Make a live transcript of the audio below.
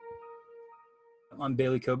I'm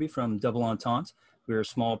Bailey Kobe from Double Entente. We're a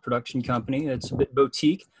small production company that's a bit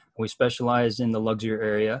boutique. We specialize in the luxury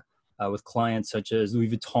area with clients such as Louis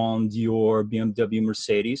Vuitton, Dior, BMW,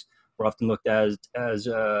 Mercedes. We're often looked at as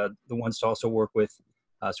the ones to also work with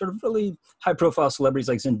sort of really high-profile celebrities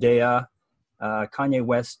like Zendaya, Kanye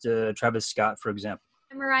West, Travis Scott, for example.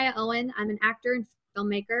 I'm Mariah Owen. I'm an actor and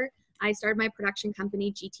filmmaker. I started my production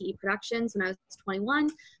company, GTE Productions, when I was 21.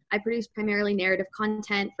 I produce primarily narrative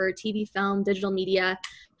content for TV, film, digital media,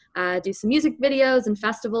 do some music videos and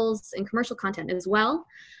festivals and commercial content as well.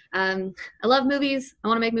 I love movies. I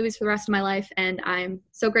want to make movies for the rest of my life, and I'm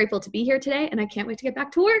so grateful to be here today, and I can't wait to get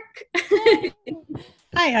back to work.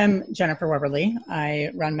 Hi, I'm Jennifer Weberly. I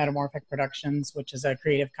run Metamorphic Productions, which is a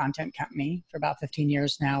creative content company. For about 15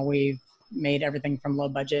 years now, we've made everything from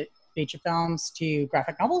low-budget feature films to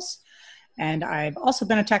graphic novels. And I've also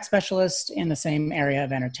been a tech specialist in the same area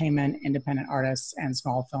of entertainment, independent artists, and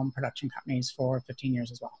small film production companies for 15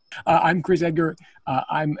 years as well. I'm Chris Edgar.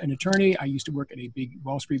 I'm an attorney. I used to work at a big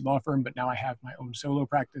Wall Street law firm, but now I have my own solo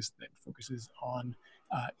practice that focuses on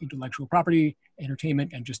intellectual property,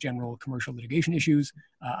 entertainment, and just general commercial litigation issues.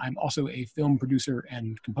 I'm also a film producer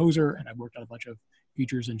and composer, and I've worked on a bunch of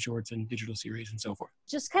features and shorts and digital series and so forth.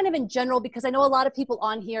 Just kind of in general, because I know a lot of people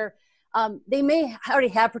on here, they may already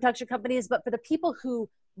have production companies, but for the people who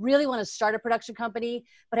really want to start a production company,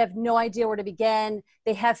 but have no idea where to begin,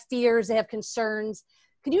 they have fears, they have concerns.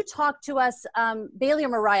 Can you talk to us, Bailey or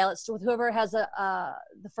Mariah, let's with whoever has the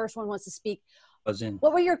first one wants to speak.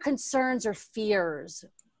 What were your concerns or fears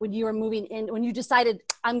when you were moving in, when you decided,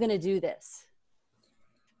 I'm going to do this?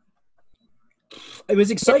 It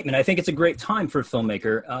was excitement. I think it's a great time for a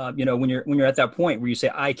filmmaker. You know, when you're at that point where you say,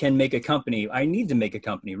 I can make a company, I need to make a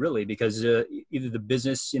company, really, because either the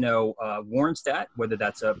business, warrants that, whether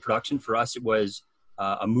that's a production. For us, it was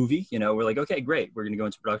a movie. You know, we're like, okay, great, we're going to go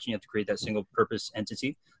into production. You have to create that single purpose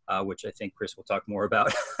entity, which I think Chris will talk more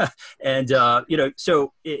about. And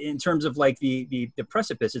so in terms of like the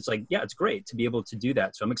precipice, it's like, yeah, it's great to be able to do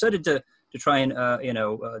that. So I'm excited to try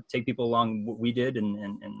and take people along what we did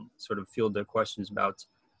and sort of field the questions about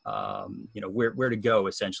where to go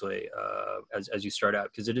essentially as you start out,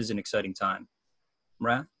 because it is an exciting time.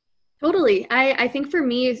 Mariah? Totally. I think for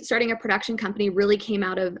me, starting a production company really came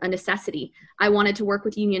out of a necessity. I wanted to work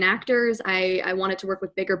with union actors. I wanted to work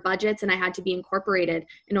with bigger budgets, and I had to be incorporated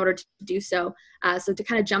in order to do so. So to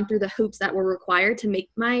kind of jump through the hoops that were required to make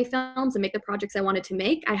my films and make the projects I wanted to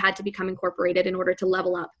make, I had to become incorporated in order to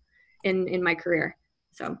level up in my career.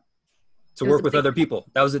 So to work with other people.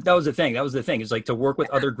 That was the thing. It's like to work with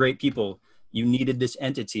other great people. You needed this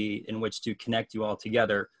entity in which to connect you all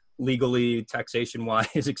together, legally, taxation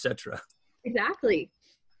wise, etc. Exactly.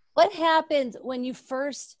 What happened when you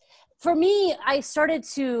first, for me, I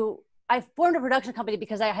formed a production company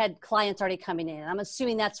because I had clients already coming in. I'm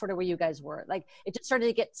assuming that's sort of where you guys were. Like it just started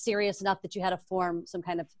to get serious enough that you had to form some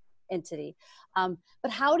kind of entity. But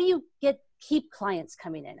how do you keep clients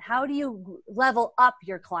coming in? How do you level up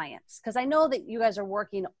your clients? Because I know that you guys are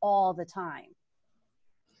working all the time.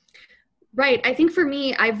 Right. I think for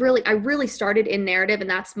me, I really started in narrative, and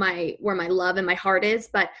that's where my love and my heart is.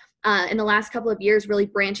 But in the last couple of years, really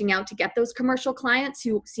branching out to get those commercial clients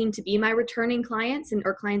who seem to be my returning clients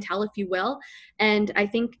or clientele, if you will. And I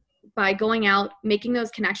think by going out, making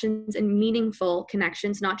those connections and meaningful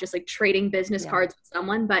connections, not just like trading business cards with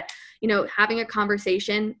someone, but, having a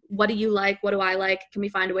conversation. What do you like? What do I like? Can we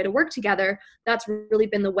find a way to work together? That's really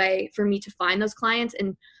been the way for me to find those clients.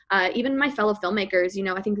 And even my fellow filmmakers,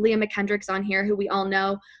 I think Leah McKendrick's on here, who we all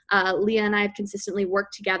know. Leah and I have consistently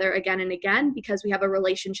worked together again and again because we have a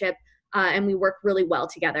relationship and we work really well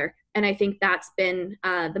together. And I think that's been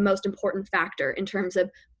the most important factor in terms of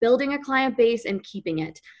building a client base and keeping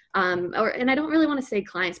it. And I don't really want to say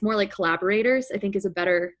clients, more like collaborators, I think is a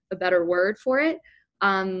better word for it.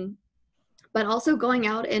 But also going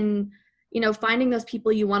out and, finding those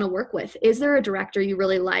people you want to work with. Is there a director you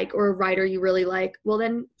really like or a writer you really like? Well,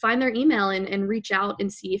 then find their email and reach out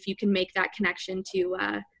and see if you can make that connection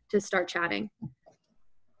to start chatting.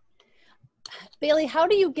 Bailey, how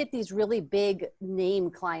do you get these really big name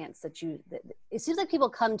clients it seems like people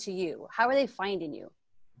come to you? How are they finding you?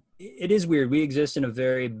 It is weird. We exist in a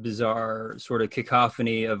very bizarre sort of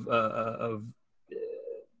cacophony of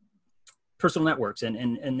personal networks.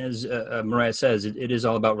 And as Mariah says, it is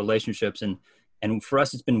all about relationships. And for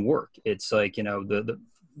us, it's been work. It's like, the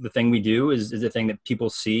thing we do is the thing that people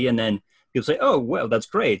see. And then people say, oh, well, that's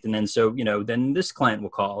great. And then, so, then this client will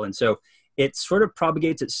call. And so it sort of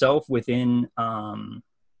propagates itself within,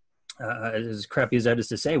 as crappy as that is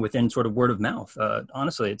to say, within sort of word of mouth.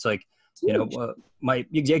 Honestly, it's like,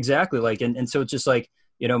 exactly. Like, and so it's just like,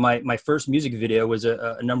 you know, my first music video was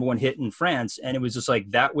a #1 hit in France. And it was just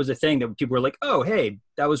like, that was a thing that people were like, oh, hey,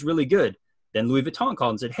 that was really good. Then Louis Vuitton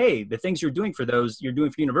called and said, hey, the things you're doing for those, you're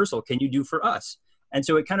doing for Universal, can you do for us? And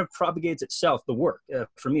so it kind of propagates itself, the work.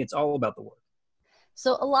 For me, it's all about the work.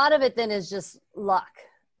 So a lot of it then is just luck.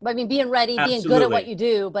 I mean, being ready, Absolutely. being good at what you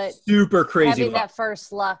do, but super crazy having luck. that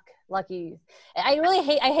first lucky.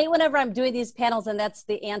 I hate whenever I'm doing these panels and that's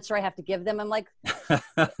the answer I have to give them. I'm like,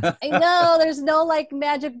 I know there's no like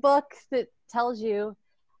magic book that tells you.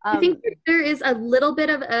 I think there is a little bit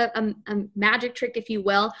of a magic trick, if you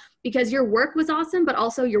will, because your work was awesome, but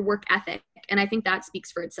also your work ethic. And I think that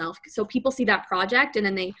speaks for itself. So people see that project and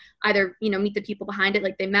then they either, you know, meet the people behind it.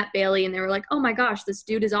 Like they met Bailey and they were like, oh my gosh, this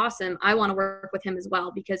dude is awesome. I want to work with him as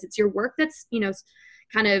well, because it's your work that's, you know,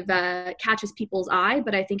 kind of catches people's eye.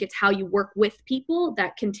 But I think it's how you work with people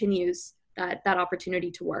that continues that opportunity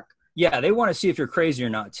to work. Yeah, they want to see if you're crazy or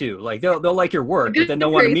not too. Like they'll like your work, but then they'll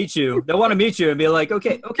want to meet you. They'll want to meet you and be like,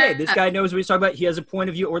 okay, this guy knows what he's talking about. He has a point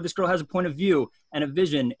of view, or this girl has a point of view and a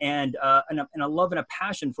vision and a love and a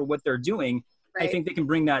passion for what they're doing. Right. I think they can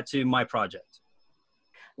bring that to my project.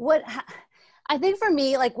 I think for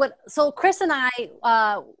me, so Chris and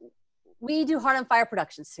I, we do Heart on Fire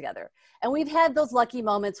productions together. And we've had those lucky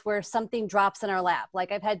moments where something drops in our lap.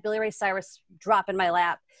 Like I've had Billy Ray Cyrus drop in my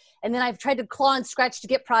lap. And then I've tried to claw and scratch to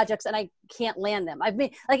get projects and I can't land them. I've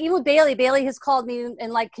made, like even with Bailey has called me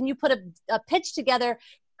and like, can you put a pitch together?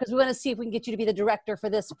 Because we want to see if we can get you to be the director for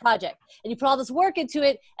this project. And you put all this work into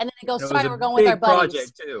it and then they go, sorry, we're going with our buddies.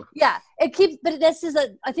 Project too. Yeah, I think this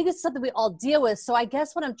is something we all deal with. So I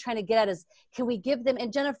guess what I'm trying to get at is, can we give them,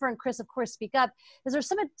 and Jennifer and Chris, of course, speak up. Is there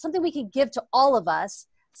something we can give to all of us?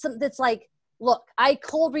 Something that's like, look, I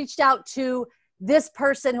cold reached out to this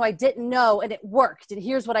person who I didn't know and it worked. And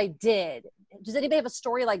here's what I did. Does anybody have a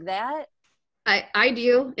story like that? I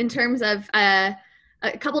do, in terms of a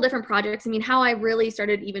couple different projects. I mean, how I really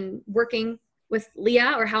started even working with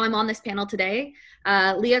Leah, or how I'm on this panel today.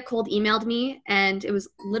 Leah cold emailed me and it was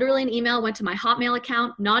literally an email, went to my Hotmail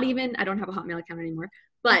account. I don't have a Hotmail account anymore,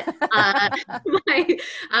 but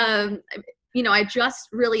I just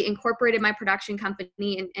really incorporated my production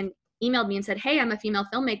company and emailed me and said, hey, I'm a female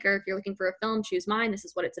filmmaker. If you're looking for a film, choose mine. This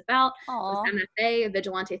is what it's about. It's MFA, a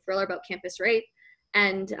vigilante thriller about campus rape.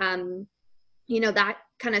 And, that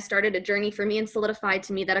kind of started a journey for me and solidified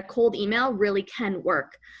to me that a cold email really can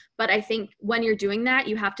work. But I think when you're doing that,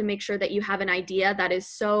 you have to make sure that you have an idea that is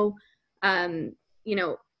so, I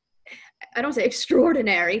don't say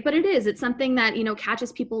extraordinary, but it is. It's something that,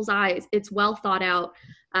 catches people's eyes. It's well thought out.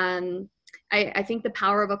 I think the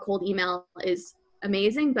power of a cold email is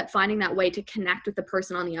amazing, but finding that way to connect with the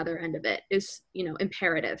person on the other end of it is,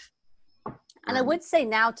 imperative. And I would say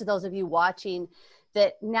now to those of you watching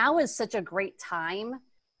that now is such a great time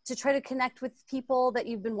to try to connect with people that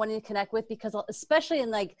you've been wanting to connect with, because especially in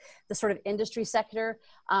like the sort of industry sector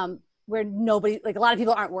where a lot of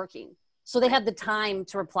people aren't working. So they have the time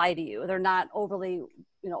to reply to you. They're not overly,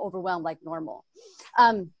 overwhelmed like normal.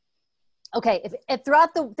 Okay. If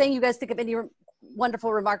throughout the thing you guys think of any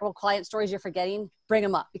wonderful, remarkable client stories you're forgetting, bring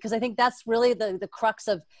them up, because I think that's really the crux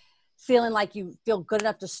of feeling like you feel good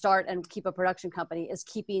enough to start and keep a production company, is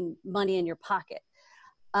keeping money in your pocket.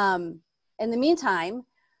 In the meantime,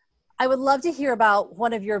 I would love to hear about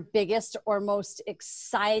one of your biggest or most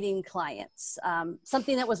exciting clients,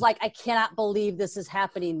 something that was like, I cannot believe this is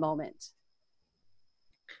happening moment.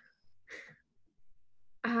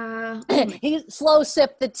 He slow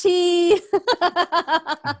sip the tea.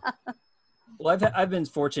 Well, I've been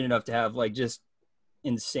fortunate enough to have like just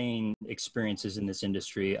insane experiences in this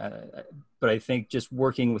industry. But I think just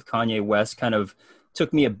working with Kanye West kind of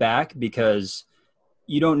took me aback, because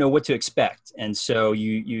you don't know what to expect. And so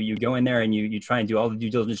you go in there and you try and do all the due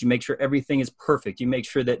diligence. You make sure everything is perfect. You make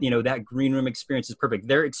sure that, that green room experience is perfect.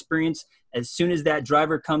 Their experience, as soon as that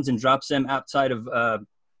driver comes and drops them outside of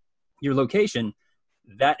your location,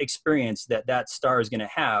 that experience that star is going to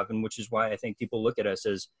have, and which is why I think people look at us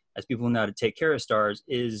as people who know how to take care of stars,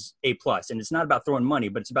 is A+. And it's not about throwing money,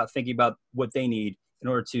 but it's about thinking about what they need in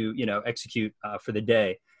order to, execute for the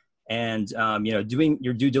day. And, doing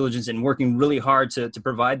your due diligence and working really hard to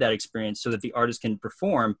provide that experience so that the artist can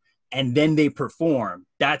perform, and then they perform.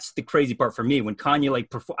 That's the crazy part for me. When Kanye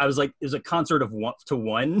I was like, it was a concert of 1 to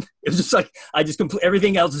 1. It was just like, I just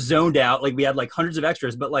everything else zoned out. Like we had like hundreds of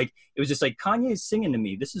extras, but like, it was just like, Kanye's singing to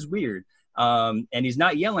me. This is weird. And he's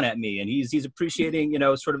not yelling at me, and he's appreciating,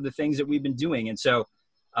 sort of the things that we've been doing. And so,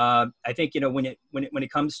 I think, when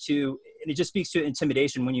it comes to, and it just speaks to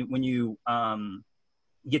intimidation when you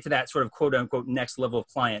get to that sort of quote unquote next level of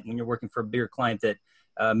client, when you're working for a bigger client that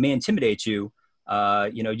may intimidate you.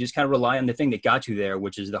 you just kind of rely on the thing that got you there,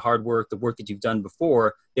 which is the hard work, the work that you've done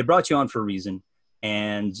before. They brought you on for a reason.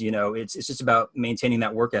 And, it's just about maintaining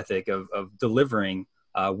that work ethic of delivering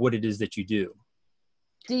what it is that you do.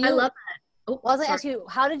 I love that. Oh, well, I was going to ask you,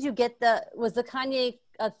 how did you get was the Kanye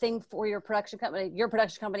thing for your production company? Your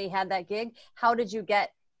production company had that gig. How did you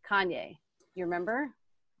get Kanye? You remember?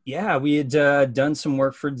 Yeah, we had done some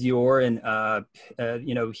work for Dior,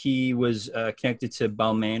 and he was connected to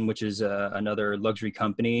Balmain, which is another luxury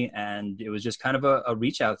company, and it was just kind of a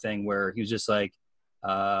reach out thing where he was just like,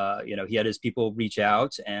 he had his people reach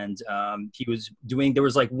out, and he was doing. There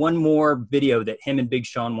was like one more video that him and Big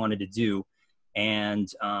Sean wanted to do,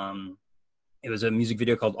 and it was a music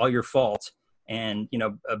video called "All Your Fault." And,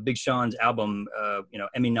 Big Sean's album,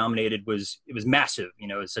 Emmy nominated it was massive.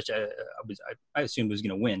 It's such I assumed was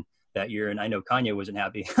going to win that year. And I know Kanye wasn't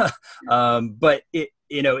happy, but it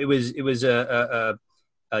was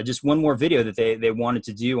just one more video that they wanted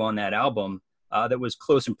to do on that album that was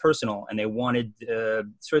close and personal. And they wanted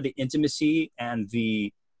sort of the intimacy and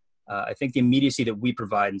I think the immediacy that we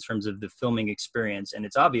provide in terms of the filming experience. And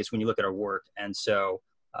it's obvious when you look at our work. And so,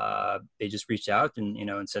 they just reached out and,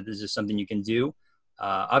 and said, this is something you can do.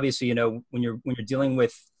 Obviously, when you're dealing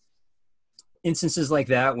with instances like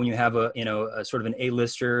that, when you have a sort of an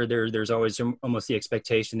A-lister, there's always almost the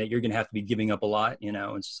expectation that you're going to have to be giving up a lot,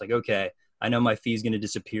 it's just like, okay, I know my fee is going to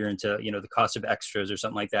disappear into, the cost of extras or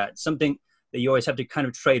something like that. Something that you always have to kind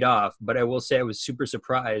of trade off. But I will say I was super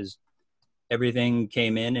surprised. Everything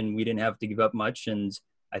came in and we didn't have to give up much. And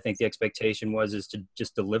I think the expectation is to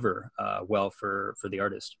just deliver well for the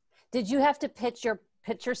artist. Did you have to pitch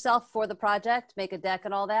yourself for the project, make a deck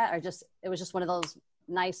and all that, or it was just one of those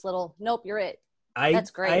nice little, nope, you're it?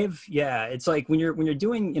 That's great. It's like when you're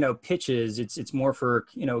doing, pitches, it's more for,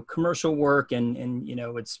 commercial work and,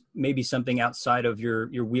 it's maybe something outside of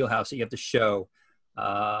your wheelhouse that you have to show.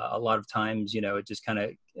 A lot of times, it just kind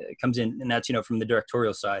of comes in, and that's, from the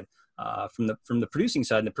directorial side, from the producing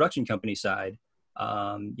side and the production company side.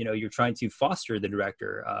 You're trying to foster the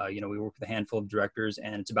director. We work with a handful of directors,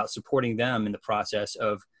 and it's about supporting them in the process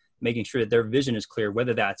of making sure that their vision is clear,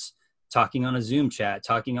 whether that's talking on a Zoom chat,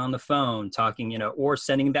 talking on the phone, talking, or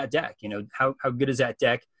sending that deck. How good does that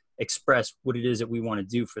deck express what it is that we want to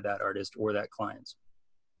do for that artist or that client?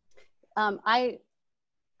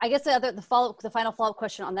 I guess the final follow-up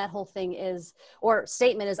question on that whole thing or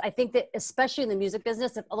statement is, I think that especially in the music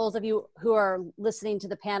business, if those of you who are listening to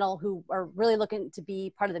the panel who are really looking to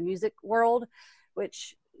be part of the music world,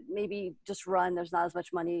 which maybe just run, there's not as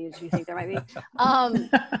much money as you think there might be.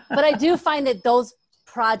 But I do find that those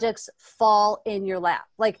projects fall in your lap.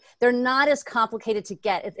 Like, they're not as complicated to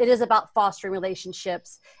get. It is about fostering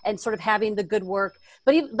relationships and sort of having the good work.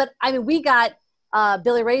 But I mean, we got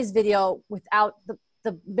Billy Ray's video without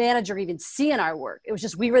the manager even seeing our work. It was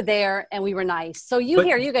just, we were there and we were nice. So you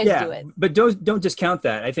guys do it. But don't discount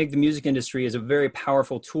that. I think the music industry is a very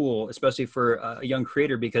powerful tool, especially for a young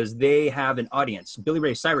creator, because they have an audience. Billy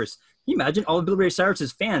Ray Cyrus, can you imagine all of Billy Ray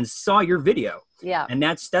Cyrus's fans saw your video? Yeah. And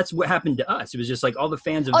that's what happened to us. It was just like all the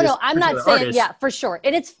fans of I'm not saying artist. Yeah, for sure.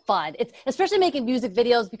 And it's fun. It's especially making music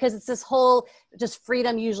videos, because it's this whole just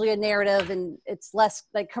freedom, usually a narrative, and it's less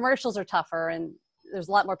like commercials are tougher and there's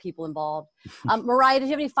a lot more people involved. Mariah, did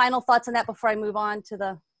you have any final thoughts on that before I move on to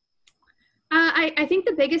the? I think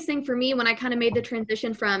the biggest thing for me when I kind of made the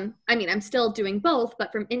transition from, I'm still doing both, but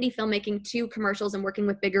from indie filmmaking to commercials and working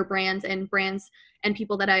with bigger brands and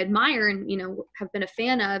people that I admire and, have been a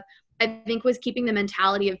fan of, I think was keeping the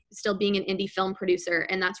mentality of still being an indie film producer.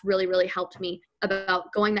 And that's really, really helped me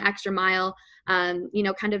about going the extra mile.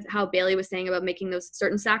 Kind of how Bailey was saying about making those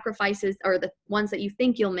certain sacrifices, or the ones that you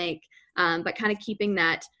think you'll make, but kind of keeping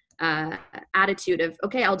that attitude of,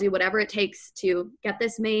 okay, I'll do whatever it takes to get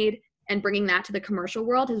this made, and bringing that to the commercial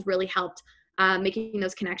world has really helped making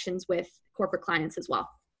those connections with corporate clients as well.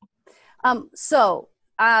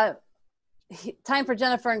 Time for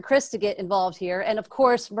Jennifer and Chris to get involved here. And of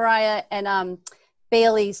course, Mariah and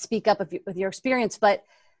Bailey, speak up with your experience, but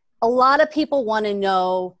a lot of people want to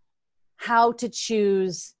know how to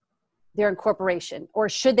choose their incorporation, or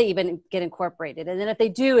should they even get incorporated? And then if they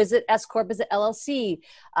do, is it S Corp, is it LLC?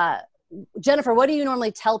 Jennifer, what do you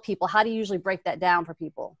normally tell people? How do you usually break that down for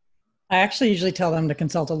people? I actually usually tell them to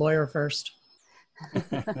consult a lawyer first.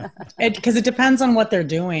 Because it depends on what they're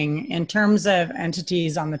doing. In terms of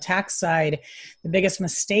entities on the tax side, the biggest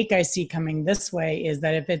mistake I see coming this way is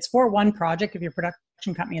that if it's for one project, if your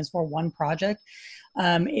production company is for one project,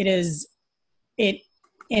 it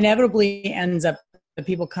inevitably ends up that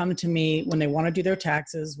people come to me when they want to do their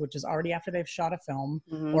taxes, which is already after they've shot a film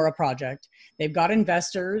or a project. They've got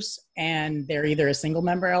investors, and they're either a single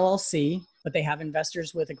member LLC but they have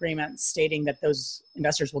investors with agreements stating that those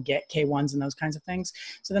investors will get K-1s and those kinds of things.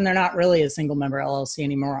 So then they're not really a single member LLC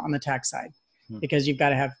anymore on the tax side, because you've got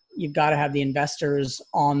to have the investors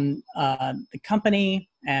on the company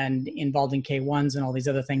and involved in K-1s and all these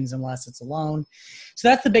other things, unless it's a loan. So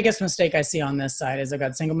that's the biggest mistake I see on this side, is I've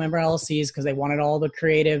got single member LLCs because they wanted all the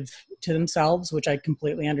creative to themselves, which I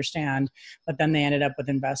completely understand, but then they ended up with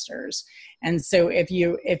investors. And so if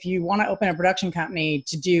you want to open a production company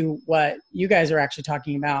to do what you guys are actually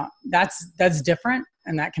talking about, that's different.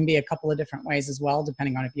 And that can be a couple of different ways as well,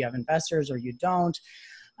 depending on if you have investors or you don't.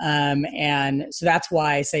 And so that's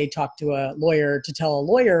why I say talk to a lawyer, to tell a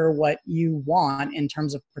lawyer what you want in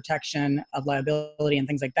terms of protection of liability and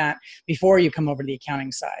things like that before you come over to the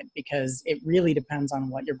accounting side, because it really depends on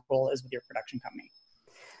what your goal is with your production company.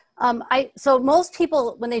 So most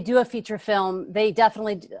people, when they do a feature film, they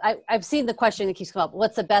definitely, I've seen the question that keeps coming up,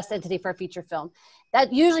 what's the best entity for a feature film?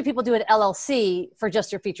 That usually people do an LLC for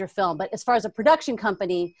just your feature film. But as far as a production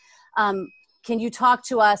company, can you talk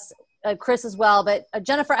to us, Chris as well, but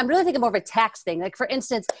Jennifer, I'm really thinking more of a tax thing. Like, for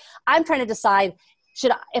instance, I'm trying to decide,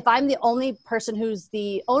 if I'm the only person who's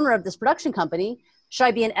the owner of this production company, should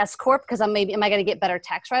I be an S Corp because am I going to get better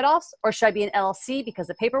tax write-offs, or should I be an LLC because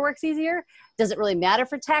the paperwork's easier? Does it really matter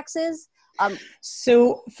for taxes?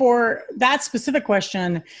 So for that specific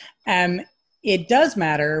question, it does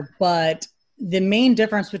matter, but the main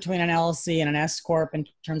difference between an LLC and an S Corp in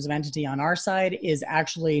terms of entity on our side is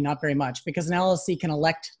actually not very much, because an LLC can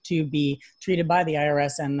elect to be treated by the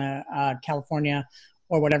IRS and the California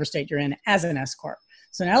or whatever state you're in as an S Corp.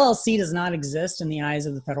 So an LLC does not exist in the eyes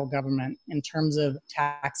of the federal government in terms of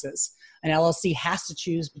taxes. An LLC has to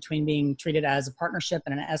choose between being treated as a partnership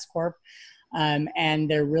and an S Corp. And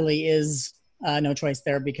there really is no choice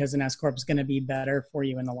there, because an S Corp is going to be better for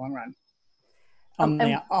you in the long run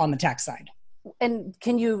on the tax side. And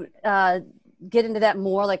can you get into that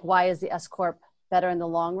more? Like, why is the S Corp better in the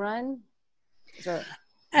long run?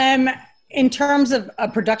 In terms of a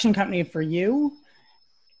production company for you,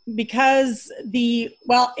 because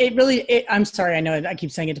I'm sorry, I know I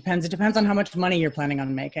keep saying it depends. It depends on how much money you're planning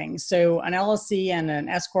on making. So an LLC and an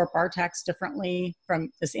S Corp are taxed differently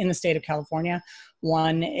in the state of California.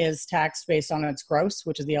 One is taxed based on its gross,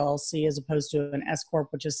 which is the LLC, as opposed to an S Corp,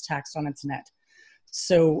 which is taxed on its net.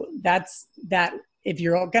 So that's that. If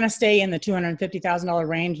you're going to stay in the $250,000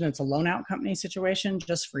 range and it's a loan out company situation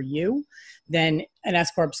just for you, then an S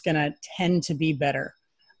Corp is going to tend to be better.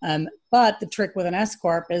 But the trick with an S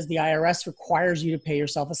Corp is the IRS requires you to pay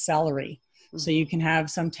yourself a salary. So you can have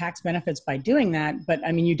some tax benefits by doing that. But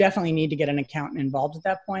I mean, you definitely need to get an accountant involved at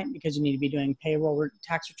that point, because you need to be doing payroll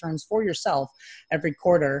tax returns for yourself every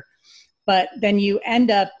quarter. But then you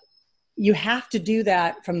have to do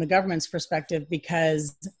that from the government's perspective,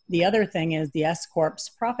 because the other thing is the S Corp's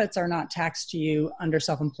profits are not taxed to you under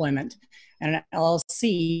self-employment, and an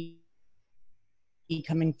LLC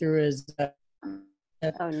coming through as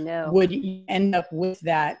would you end up with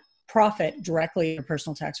that profit directly in your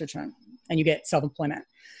personal tax return, and you get self-employment.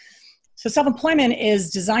 So self-employment is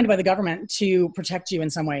designed by the government to protect you in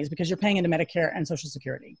some ways, because you're paying into Medicare and Social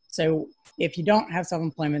Security. So if you don't have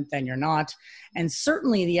self-employment, then you're not. And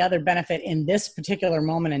certainly the other benefit in this particular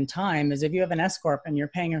moment in time is if you have an S Corp and you're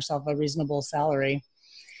paying yourself a reasonable salary,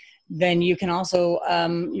 then you can also,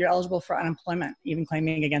 you're eligible for unemployment, even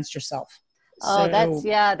claiming against yourself. Oh,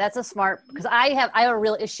 that's a smart, because I have a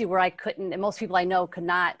real issue where I couldn't, and most people I know could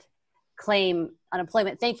not claim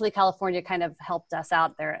unemployment. Thankfully, California kind of helped us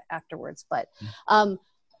out there afterwards. But, and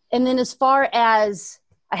then as far as,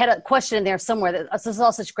 I had a question in there somewhere. This is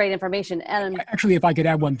all such great information. And actually, if I could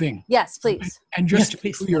add one thing. Yes, please. And just to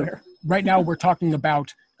be clear, right now we're talking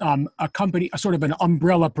about a company, a sort of an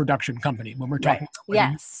umbrella production company, when we're talking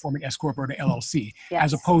about forming S Corp or an LLC,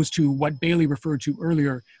 as opposed to what Bailey referred to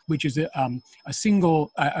earlier, which is an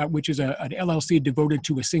LLC devoted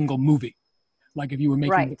to a single movie. Like if you were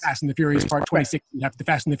making the Fast and the Furious Part 26, you have the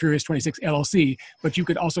Fast and the Furious 26 LLC, but you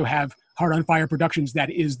could also have Heart on Fire Productions that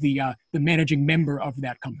is the managing member of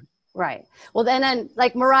that company. Right. Well, then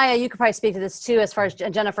like Mariah, you could probably speak to this too, as far as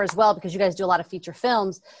Jennifer as well, because you guys do a lot of feature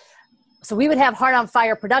films. So we would have Heart on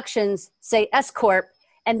Fire Productions, say S Corp,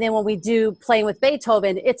 and then when we do Playing with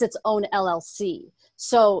Beethoven, it's its own LLC.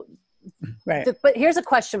 So but here's a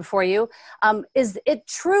question for you. Is it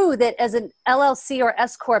true that as an LLC or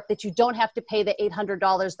S Corp that you don't have to pay the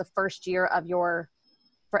 $800 the first year of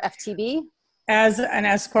for FTB? As an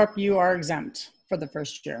S Corp, you are exempt for the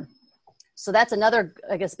first year. So that's another,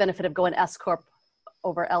 I guess, benefit of going S Corp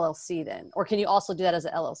over LLC then. Or can you also do that as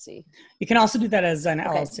an LLC? You can also do that as an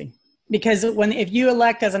LLC. Because if you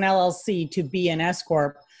elect as an LLC to be an S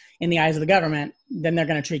Corp in the eyes of the government, then they're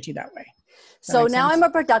going to treat you that way. So now sense? I'm a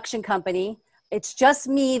production company. It's just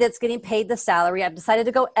me that's getting paid the salary. I've decided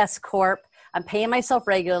to go S Corp. I'm paying myself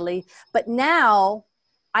regularly, but now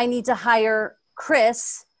I need to hire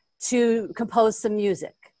Chris to compose some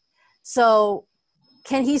music. So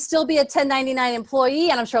can he still be a 1099 employee?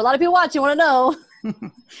 And I'm sure a lot of people watching want to know.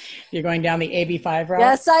 You're going down the AB5 route?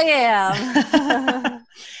 Yes, I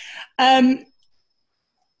am.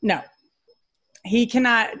 No, he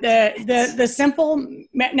cannot. The simple,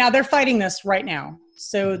 now they're fighting this right now.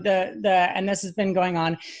 So and this has been going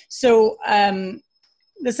on. So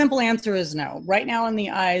the simple answer is no. Right now, in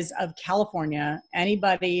the eyes of California,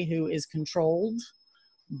 anybody who is controlled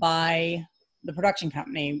by the production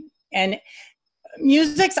company, and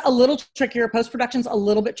music's a little trickier, post-production's a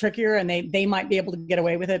little bit trickier, and they might be able to get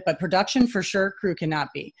away with it, but production for sure, crew cannot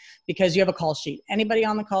be, because you have a call sheet. Anybody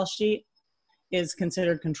on the call sheet is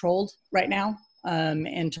considered controlled right now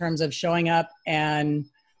in terms of showing up, and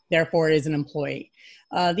therefore is an employee.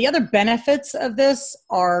 The other benefits of this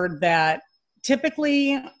are that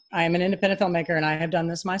typically, I'm an independent filmmaker and I have done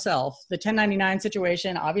this myself. The 1099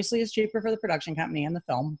 situation obviously is cheaper for the production company and the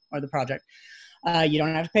film or the project. You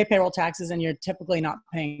don't have to pay payroll taxes, and you're typically not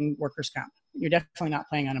paying workers' comp. You're definitely not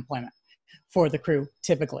paying unemployment for the crew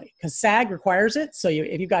typically, because SAG requires it. So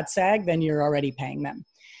if you've got SAG, then you're already paying them.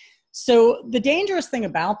 So the dangerous thing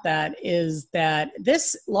about that is that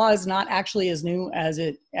this law is not actually as new as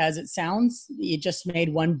it sounds. It just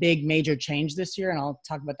made one big major change this year, and I'll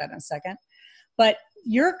talk about that in a second. But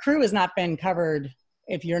your crew has not been covered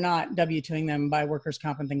if you're not W-2ing them by workers'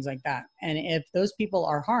 comp and things like that. And if those people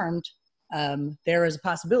are harmed, there is a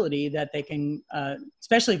possibility that they can,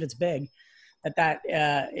 especially if it's big, that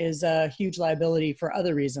is a huge liability for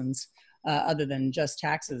other reasons other than just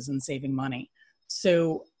taxes and saving money.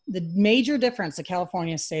 So the major difference that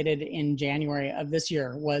California stated in January of this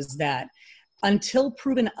year was that until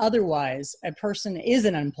proven otherwise, a person is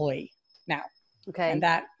an employee now. Okay. And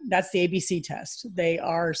that's the ABC test. They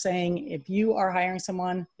are saying if you are hiring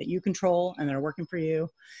someone that you control and they're working for you,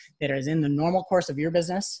 that is in the normal course of your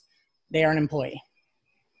business, they are an employee.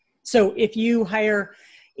 So if you hire,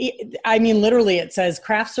 I mean, literally it says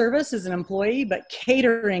craft service is an employee, but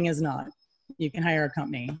catering is not. You can hire a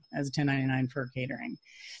company as a 1099 for catering.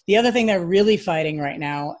 The other thing they're really fighting right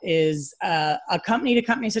now is a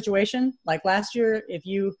company-to-company situation. Like last year,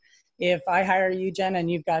 if I hire you, Jen, and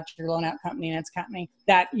you've got your loan out company and it's company,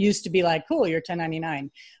 that used to be like, cool, you're 1099.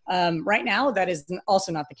 Right now, that is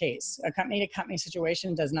also not the case. A company-to-company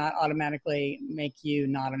situation does not automatically make you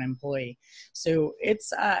not an employee. So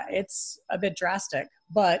it's a bit drastic.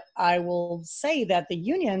 But I will say that the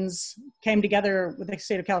unions came together with the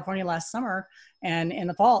state of California last summer and in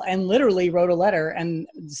the fall and literally wrote a letter, and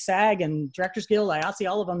SAG and Directors Guild, IATSE,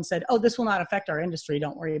 all of them said, oh, this will not affect our industry.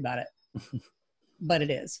 Don't worry about it. But it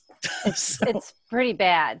is. It's pretty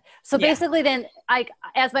bad. So basically then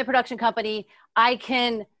as my production company, I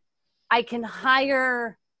can't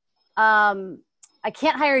hire, I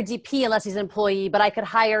can't hire a DP unless he's an employee, but I could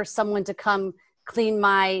hire someone to come clean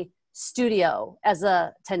my studio as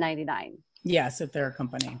a 1099. Yes, if they're a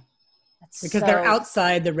company. Because they're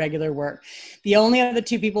outside the regular work. The only other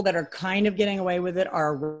two people that are kind of getting away with it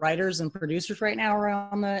are writers and producers right now are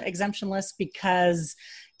on the exemption list, because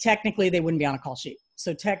technically they wouldn't be on a call sheet.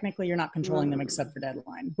 So technically you're not controlling them except for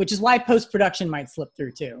deadline, which is why post-production might slip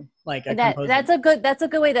through too. Like that's a good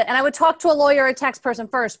way to, and I would talk to a lawyer or a tax person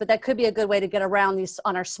first, but that could be a good way to get around these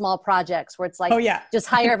on our small projects where it's like, just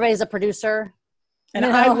hire everybody as a producer. And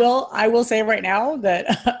I will say right now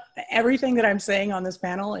that everything that I'm saying on this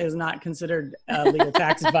panel is not considered legal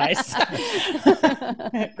tax advice.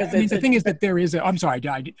 I mean, the thing is that there is I'm sorry.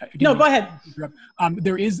 No, go ahead.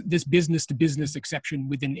 There is this business-to-business exception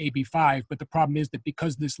within AB5, but the problem is that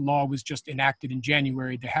because this law was just enacted in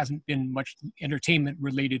January, there hasn't been much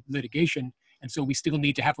entertainment-related litigation, and so we still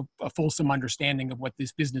need to have a fulsome understanding of what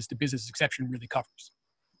this business-to-business exception really covers.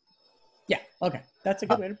 Yeah, okay. That's a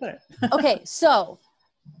good way to put it. Okay, so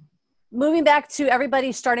moving back to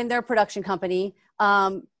everybody starting their production company,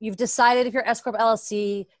 you've decided if you're S Corp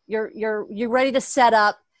LLC, you're ready to set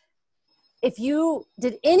up.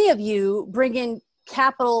 Did any of you bring in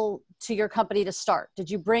capital to your company to start? Did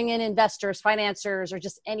you bring in investors, financiers, or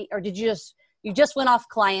did you just went off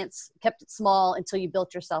clients, kept it small until you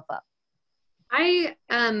built yourself up?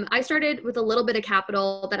 I started with a little bit of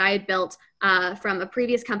capital that I had built from a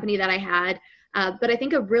previous company that I had. But I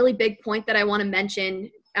think a really big point that I want to mention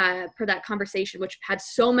for that conversation, which had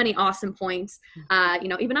so many awesome points,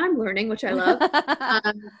 even I'm learning, which I love.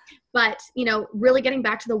 But, really getting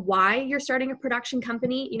back to the why you're starting a production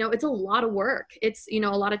company, it's a lot of work. It's, a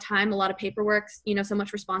lot of time, a lot of paperwork, so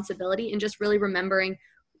much responsibility, and just really remembering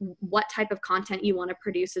what type of content you want to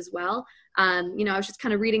produce as well. I was just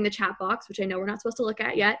kind of reading the chat box, which I know we're not supposed to look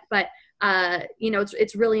at yet, but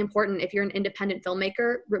it's really important. If you're an independent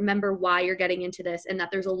filmmaker, remember why you're getting into this, and that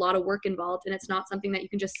there's a lot of work involved, and it's not something that you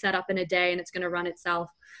can just set up in a day and it's going to run itself.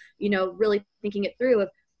 Really thinking it through of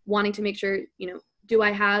wanting to make sure, do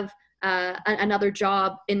I have another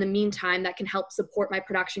job in the meantime that can help support my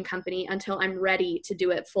production company until I'm ready to do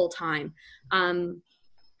it full time.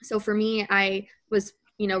 So for me, I was,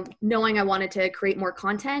 knowing I wanted to create more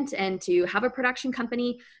content and to have a production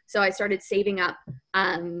company. So I started saving up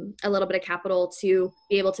a little bit of capital to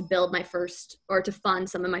be able to build my first, or to fund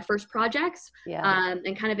some of my first projects,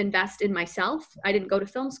 and kind of invest in myself. I didn't go to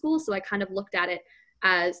film school, so I kind of looked at it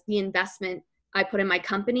as the investment I put in my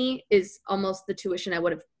company is almost the tuition I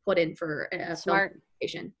would have put in for a smart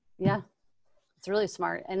film. Yeah, it's really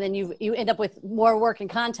smart. And then you end up with more work and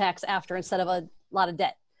contacts after, instead of a lot of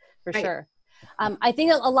debt, for sure. I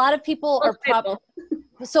think a lot of people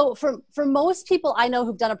so for most people I know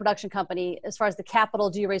who've done a production company, as far as the capital,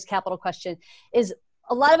 do you raise capital question, is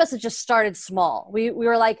a lot of us have just started small. We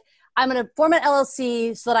were like, I'm going to form an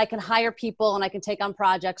LLC so that I can hire people and I can take on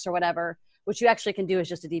projects or whatever, which you actually can do as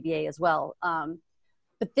just a DBA as well.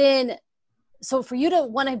 But then, so for you to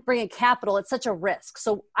want to bring in capital, it's such a risk.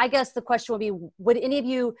 So I guess the question would be,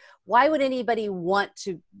 why would anybody want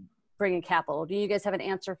to bring in capital? Do you guys have an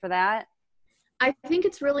answer for that? I think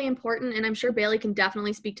it's really important, and I'm sure Bailey can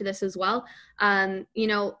definitely speak to this as well.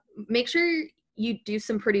 Make sure you do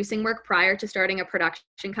some producing work prior to starting a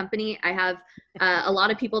production company. I have a lot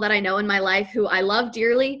of people that I know in my life who I love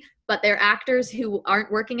dearly, but they're actors who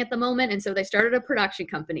aren't working at the moment. And so they started a production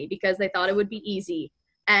company because they thought it would be easy,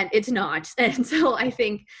 and it's not. And so I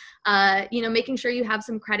think, making sure you have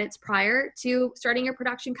some credits prior to starting your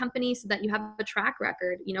production company so that you have a track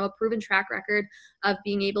record, a proven track record of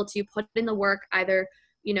being able to put in the work, either,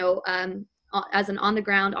 as an on the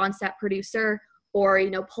ground, on set producer, or,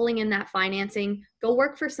 pulling in that financing. Go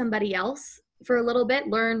work for somebody else for a little bit,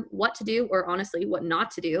 learn what to do, or honestly, what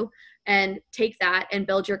not to do, and take that and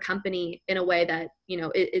build your company in a way that,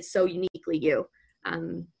 is so uniquely you.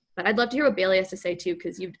 But I'd love to hear what Bailey has to say too,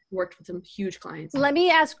 because you've worked with some huge clients. Let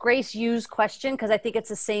me ask Grace Yu's question, because I think it's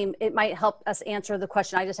the same. It might help us answer the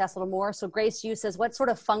question I just asked a little more. So Grace Yu says, what sort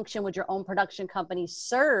of function would your own production company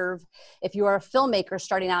serve if you are a filmmaker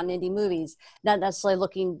starting out in indie movies? Not necessarily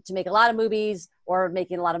looking to make a lot of movies or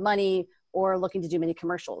making a lot of money or looking to do many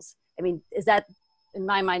commercials. I mean, is that, in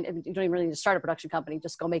my mind, you don't even really need to start a production company,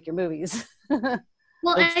 just go make your movies.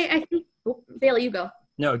 Well, I think, Bailey, you go.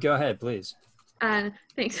 No, go ahead, please.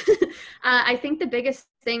 Thanks. I think the biggest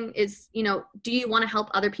thing is, do you want to help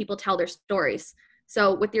other people tell their stories?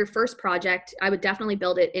 So with your first project, I would definitely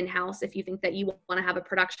build it in-house if you think that you want to have a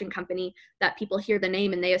production company that people hear the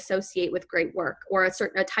name and they associate with great work, or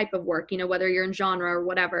a type of work, whether you're in genre or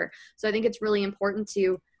whatever. So I think it's really important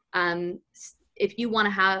to, if you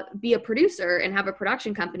want to be a producer and have a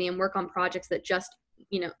production company and work on projects that just,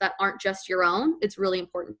 that aren't just your own, it's really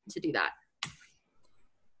important to do that.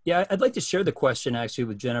 Yeah, I'd like to share the question actually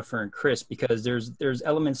with Jennifer and Chris, because there's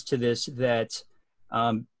elements to this that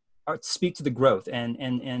speak to the growth, and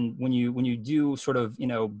when you do sort of,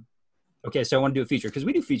 okay, so I want to do a feature, because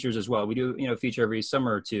we do features as well. We do a feature every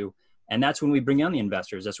summer or two, and that's when we bring on the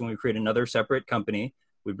investors. That's when we create another separate company.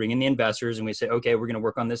 We bring in the investors and we say, okay, we're going to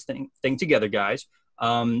work on this thing together, guys.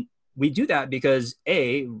 We do that because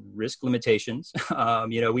risk limitations.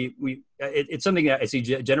 It's something that I see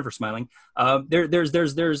Jennifer smiling. There's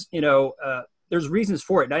reasons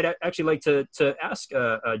for it. And I'd actually like to ask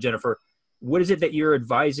Jennifer, what is it that you're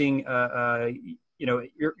advising,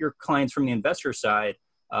 your clients from the investor side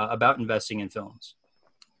about investing in films?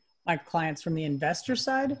 My clients from the investor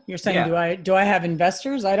side? You're saying, do I have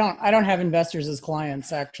investors? I don't have investors as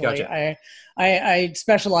clients, actually. Gotcha. I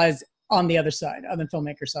specialize on the other side, on the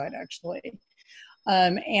filmmaker side, actually.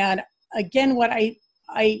 And again, what I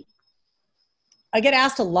get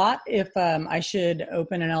asked a lot if I should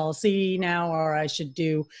open an LLC now, or I should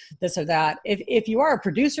do this or that. If you are a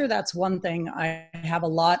producer, that's one thing. I have a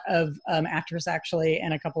lot of actors, actually,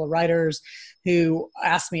 and a couple of writers who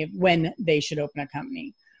ask me when they should open a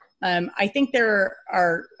company. I think there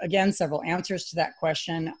are, again, several answers to that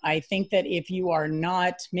question. I think that if you are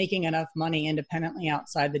not making enough money independently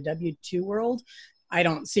outside the W-2 world, I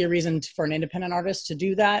don't see a reason for an independent artist to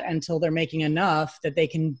do that until they're making enough that they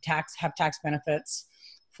can have tax benefits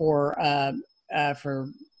for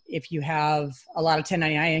if you have a lot of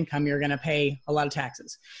 1099 income, you're going to pay a lot of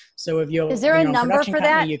taxes. So if you is there a number for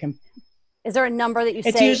that? Is there a number that you say?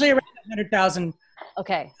 It's usually around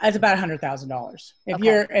Okay. That's about $100,000.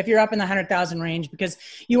 Okay. If you're up in the 100,000 range, because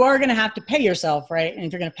you are going to have to pay yourself, right? And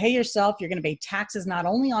if you're going to pay yourself, you're going to pay taxes not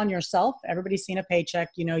only on yourself. Everybody's seen a paycheck.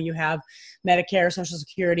 You know, you have Medicare, Social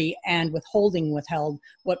Security, and withholding withheld.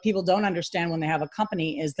 What people don't understand when they have a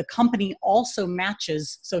company is the company also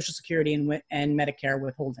matches Social Security and Medicare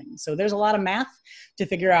withholding. So there's a lot of math to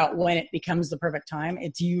figure out when it becomes the perfect time.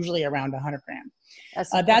 It's usually around $100,000.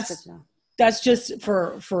 That's just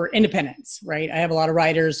for independents, right? I have a lot of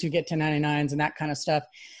writers who get 1099s and that kind of stuff.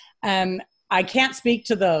 I can't speak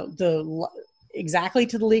to exactly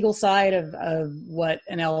to the legal side of what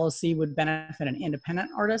an LLC would benefit an independent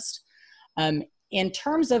artist. In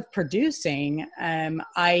terms of producing, as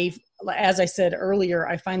I said earlier,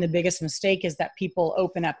 I find the biggest mistake is that people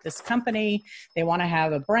open up this company, they want to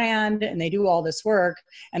have a brand, and they do all this work,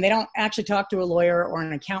 and they don't actually talk to a lawyer or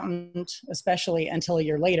an accountant, especially until a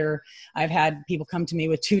year later. I've had people come to me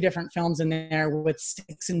with 2 different films in there with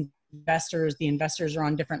 6 investors. The investors are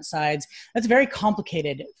on different sides. That's very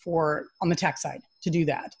complicated on the tax side to do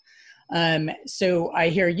that. So I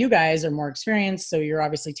hear you guys are more experienced. So you're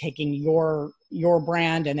obviously taking your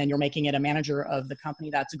brand and then you're making it a manager of the company.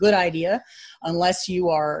 That's a good idea. Unless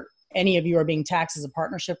any of you are being taxed as a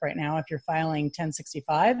partnership right now. If you're filing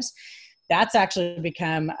 1065s, that's actually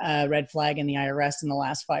become a red flag in the IRS in the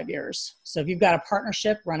last 5 years. So if you've got a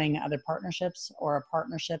partnership running other partnerships or a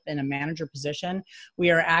partnership in a manager position, we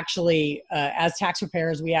are actually, as tax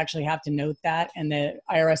preparers, we actually have to note that, and the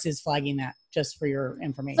IRS is flagging that, just for your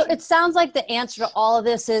information. So it sounds like the answer to all of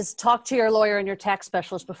this is talk to your lawyer and your tax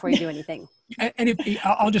specialist before you do anything. And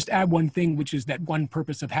I'll just add one thing, which is that one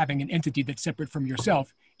purpose of having an entity that's separate from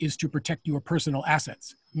yourself is to protect your personal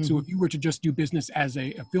assets. Mm-hmm. So if you were to just do business as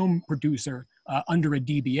a film producer under a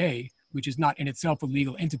DBA, which is not in itself a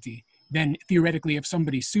legal entity, then theoretically, if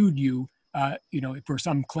somebody sued you, for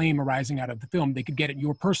some claim arising out of the film, they could get at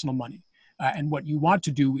your personal money. And what you want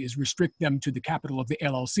to do is restrict them to the capital of the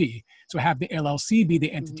LLC. So have the LLC be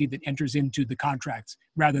the entity that enters into the contracts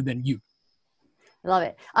rather than you. I love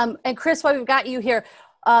it. And Chris, while we've got you here,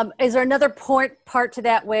 is there another part to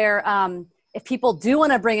that where if people do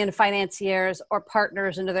want to bring in financiers or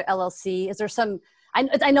partners into their LLC, is there some,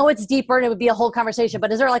 I know it's deeper and it would be a whole conversation,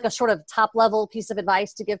 but is there like a sort of top level piece of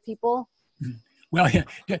advice to give people? Well, yeah.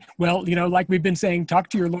 Well, like we've been saying, talk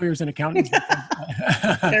to your lawyers and accountants.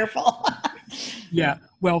 Careful. Yeah.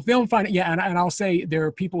 Well, film finance. Yeah. And I'll say there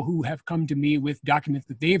are people who have come to me with documents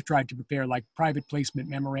that they've tried to prepare, like private placement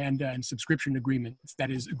memoranda and subscription agreements.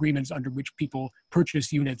 That is, agreements under which people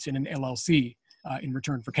purchase units in an LLC in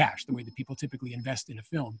return for cash, the way that people typically invest in a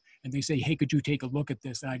film. And they say, hey, could you take a look at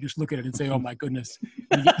this? And I just look at it and say, oh my goodness.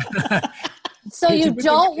 So you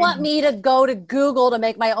don't want me to go to Google to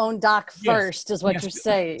make my own doc first, is what you're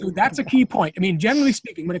saying. So that's a key point. I mean, generally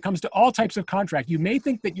speaking, when it comes to all types of contract, you may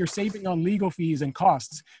think that you're saving on legal fees and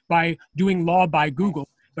costs by doing law by Google,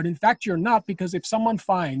 but in fact, you're not, because if someone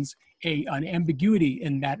finds an ambiguity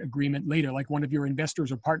in that agreement later, like one of your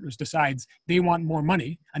investors or partners decides they want more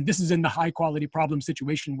money, and this is in the high quality problem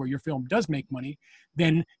situation where your film does make money,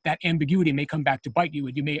 then that ambiguity may come back to bite you,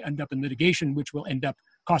 and you may end up in litigation, which will end up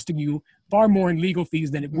costing you far more in legal fees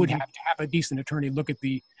than it would have to have a decent attorney look at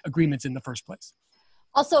the agreements in the first place.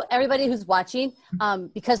 Also, everybody who's watching,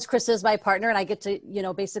 because Chris is my partner and I get to,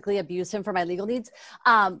 basically abuse him for my legal needs.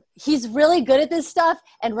 He's really good at this stuff.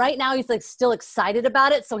 And right now he's like still excited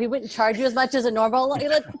about it. So he wouldn't charge you as much as a normal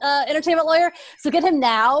entertainment lawyer. So get him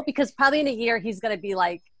now, because probably in a year, he's going to be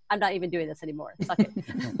like, I'm not even doing this anymore. Fuck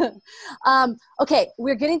it. Okay.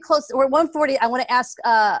 We're getting close. We're at 1:40. I want to ask,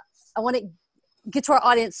 I want to get to our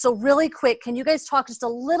audience. So really quick, can you guys talk just a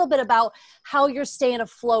little bit about how you're staying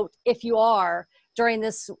afloat, if you are, during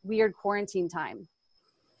this weird quarantine time?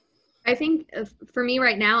 I think for me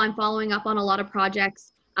right now, I'm following up on a lot of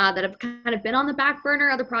projects that have kind of been on the back burner,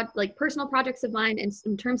 other like personal projects of mine. And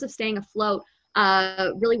in terms of staying afloat,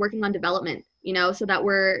 really working on development, so that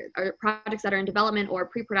our projects that are in development or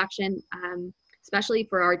pre-production, especially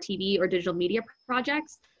for our TV or digital media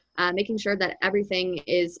projects, making sure that everything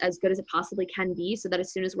is as good as it possibly can be, so that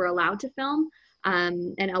as soon as we're allowed to film,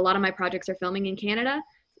 and a lot of my projects are filming in Canada,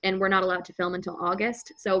 and we're not allowed to film until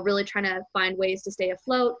August. So really trying to find ways to stay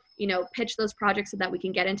afloat, pitch those projects so that we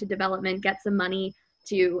can get into development, get some money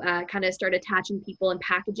to kind of start attaching people and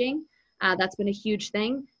packaging. That's been a huge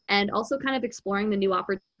thing. And also kind of exploring the new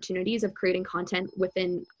opportunities of creating content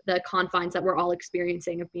within the confines that we're all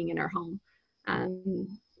experiencing of being in our home.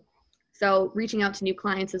 So reaching out to new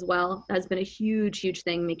clients as well has been a huge, huge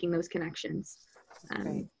thing, making those connections.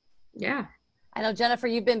 Yeah. I know, Jennifer,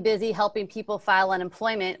 you've been busy helping people file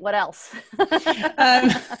unemployment. What else?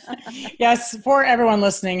 Yes, for everyone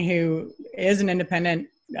listening who is an independent,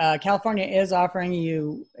 California is offering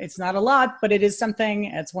you, it's not a lot, but it is something.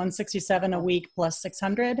 It's $167 a week plus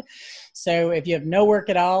 600. So if you have no work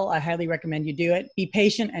at all, I highly recommend you do it. Be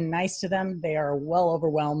patient and nice to them. They are well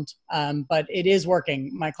overwhelmed, but it is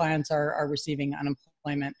working. My clients are receiving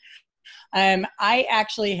unemployment. I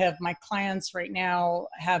actually have my clients right now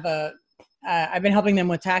have I've been helping them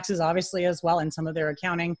with taxes, obviously, as well, and some of their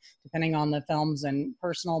accounting, depending on the films and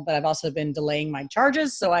personal, but I've also been delaying my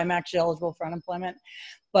charges, so I'm actually eligible for unemployment.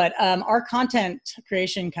 But our content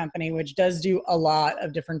creation company, which does do a lot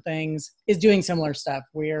of different things, is doing similar stuff.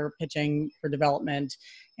 We're pitching for development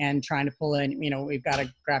and trying to pull in, we've got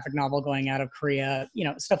a graphic novel going out of Korea,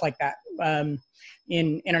 stuff like that,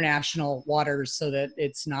 in international waters so that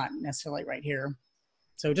it's not necessarily right here.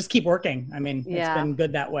 So just keep working. I mean, It's been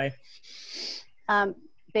good that way.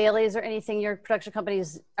 Bailey, is there anything your production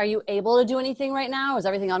companies, are you able to do anything right now? Is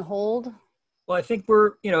everything on hold? Well, I think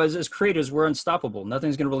we're, as creators, we're unstoppable.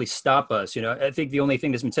 Nothing's going to really stop us. I think the only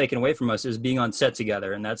thing that's been taken away from us is being on set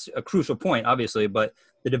together. And that's a crucial point, obviously. But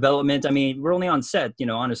the development, we're only on set,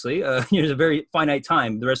 honestly. There's a very finite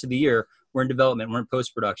time. The rest of the year, we're in development, we're in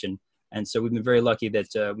post-production. And so we've been very lucky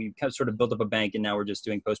that we've kind of sort of built up a bank, and now we're just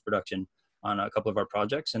doing post-production on a couple of our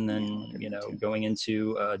projects. And then, going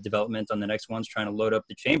into development on the next ones, trying to load up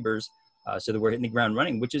the chambers so that we're hitting the ground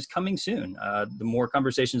running, which is coming soon. The more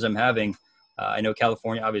conversations I'm having, I know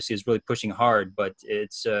California obviously is really pushing hard, but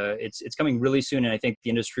it's coming really soon. And I think the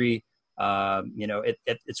industry,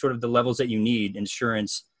 it's sort of the levels that you need: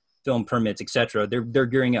 insurance, film permits, etc. They're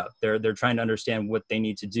gearing up. They're trying to understand what they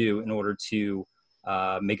need to do in order to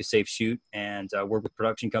make a safe shoot, and work with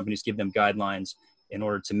production companies, give them guidelines in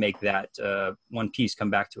order to make that one piece come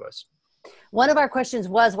back to us. One of our questions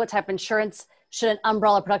was, what type of insurance should an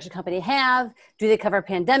umbrella production company have? Do they cover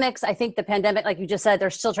pandemics? I think the pandemic, like you just said, they're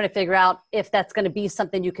still trying to figure out if that's going to be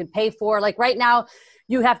something you can pay for. Like right now,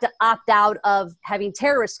 you have to opt out of having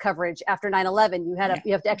terrorist coverage after 9/11. You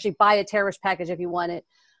have to actually buy a terrorist package if you want it.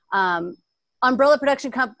 Umbrella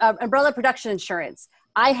production insurance.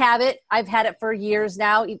 I have it. I've had it for years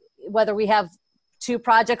now, whether we have 2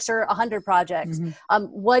 projects or 100 projects. Mm-hmm.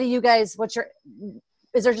 What do you guys,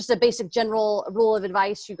 is there just a basic general rule of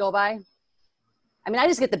advice you go by? I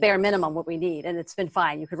just get the bare minimum what we need, and it's been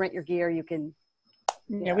fine. You can rent your gear, you can.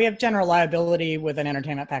 Yeah, we have general liability with an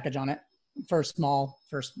entertainment package on it for low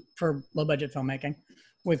budget filmmaking.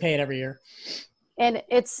 We pay it every year. And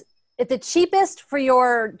it's the cheapest for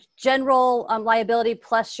your general liability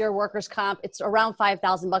plus your workers' comp. It's around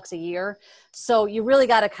 $5,000 a year. So you really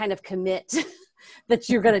got to kind of commit that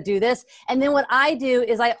you're going to do this. And then what I do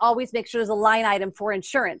is I always make sure there's a line item for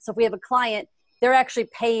insurance. So if we have a client, they're actually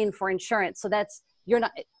paying for insurance. So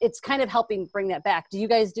it's kind of helping bring that back. Do you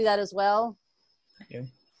guys do that as well?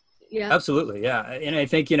 Yeah, absolutely. Yeah. And I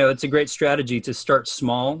think, it's a great strategy to start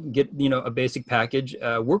small, get, a basic package,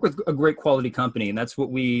 work with a great quality company. And that's what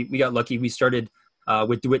we got lucky. We started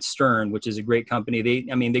with DeWitt Stern, which is a great company. They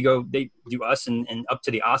do us and up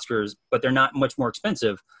to the Oscars, but they're not much more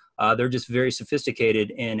expensive. They're just very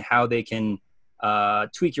sophisticated in how they can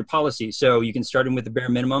tweak your policy. So you can start in with the bare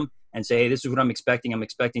minimum and say, hey, this is what I'm expecting. I'm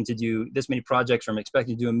expecting to do this many projects, or I'm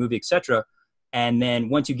expecting to do a movie, etc. And then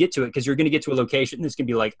once you get to it, because you're going to get to a location, this can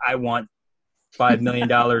be like, I want $5 million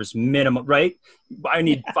minimum, right? I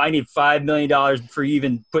need $5 million for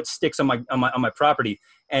even put sticks on my property.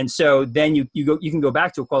 And so then you can go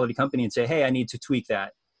back to a quality company and say, hey, I need to tweak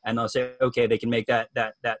that. And they'll say, okay, they can make that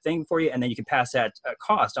thing for you. And then you can pass that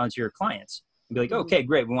cost onto your clients and be like, okay,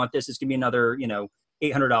 great. We want this. It's going to be another,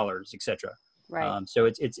 $800, etc. Right. So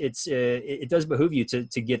it does behoove you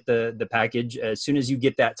to get the package as soon as you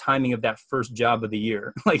get that timing of that first job of the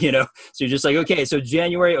year. So you're just like, okay, so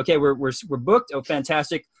January, okay, we're booked. Oh,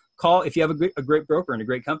 fantastic. Call if you have a great broker and a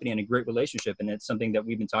great company and a great relationship. And it's something that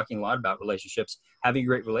we've been talking a lot about, relationships, having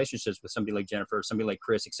great relationships with somebody like Jennifer, somebody like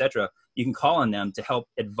Chris, etc. You can call on them to help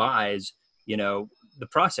advise, the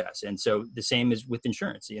process. And so the same is with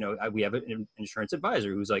insurance. We have an insurance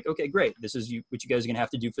advisor who's like, okay, great. This is what you guys are going to have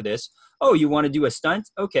to do for this. Oh, you want to do a stunt?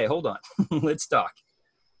 Okay, hold on. Let's talk.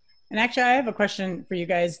 And actually, I have a question for you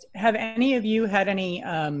guys. Have any of you had any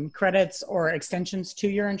credits or extensions to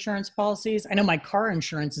your insurance policies? I know my car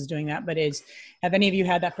insurance is doing that, but have any of you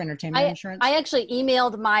had that for entertainment insurance? I actually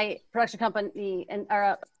emailed my production company and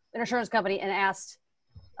our insurance company and asked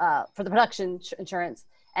for the production insurance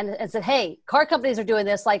and said, hey, car companies are doing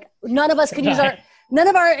this. Like none of us can use none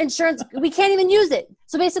of our insurance. We can't even use it.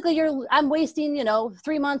 So basically I'm wasting,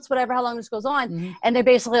 3 months, whatever, how long this goes on. Mm-hmm. And they're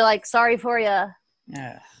basically like, sorry for you.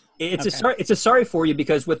 Yeah. It's a sorry for you,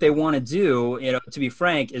 because what they want to do, to be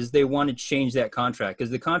frank, is they want to change that contract,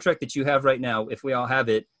 because the contract that you have right now, if we all have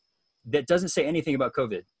it, that doesn't say anything about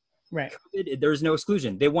COVID. Right. COVID, there's no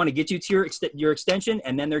exclusion. They want to get you to your extension,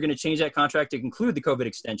 and then they're going to change that contract to include the COVID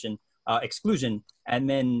exclusion, and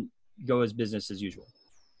then go as business as usual.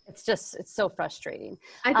 It's so frustrating.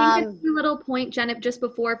 I think a little point, Jen, just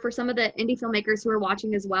before, for some of the indie filmmakers who are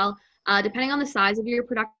watching as well, depending on the size of your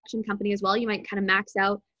production company as well, you might kind of max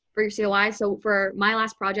out for your COI. So for my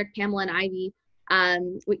last project, Pamela and Ivy,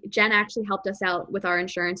 Jen actually helped us out with our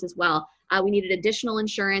insurance as well. We needed additional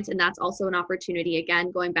insurance, and that's also an opportunity,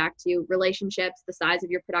 again, going back to relationships, the size of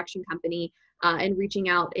your production company, and reaching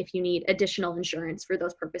out if you need additional insurance for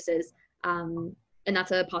those purposes. And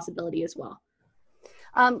that's a possibility as well.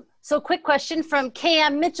 So quick question from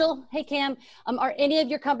Cam Mitchell. Hey, Cam, are any of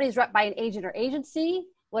your companies rep by an agent or agency?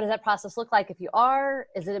 What does that process look like if you are?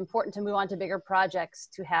 Is it important to move on to bigger projects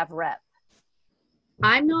to have rep?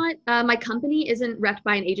 I'm not, my company isn't repped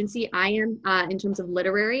by an agency. I am in terms of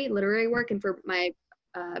literary work and for my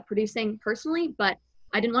producing personally, but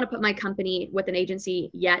I didn't want to put my company with an agency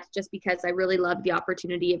yet, just because I really loved the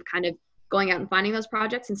opportunity of kind of going out and finding those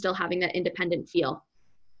projects and still having that independent feel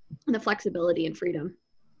and the flexibility and freedom.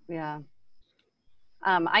 Yeah.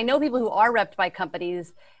 I know people who are repped by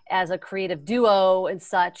companies as a creative duo and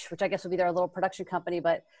such, which I guess would be their little production company,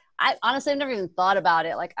 but I honestly, I've never even thought about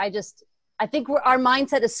it. Like, I think our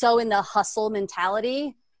mindset is so in the hustle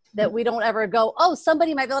mentality that we don't ever go, oh,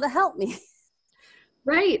 somebody might be able to help me.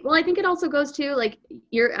 Right. Well, I think it also goes to, like,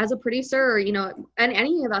 you're as a producer, or, and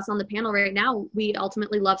any of us on the panel right now, we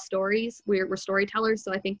ultimately love stories. We're storytellers.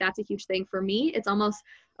 So I think that's a huge thing for me. It's almost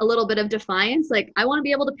a little bit of defiance. Like, I want to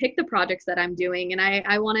be able to pick the projects that I'm doing, and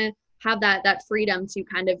I want to have that freedom to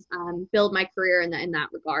kind of build my career in that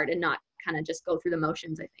regard, and not kind of just go through the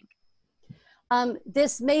motions, I think.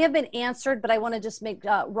 This may have been answered, but I want to just make,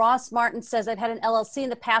 Ross Martin says, I've had an LLC in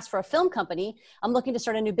the past for a film company. I'm looking to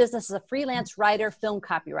start a new business as a freelance writer, film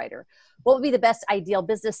copywriter. What would be the best ideal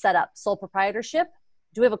business setup? Sole proprietorship?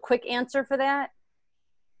 Do we have a quick answer for that?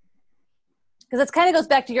 Because it kind of goes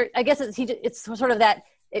back to I guess it's sort of that,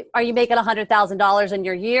 are you making $100,000 in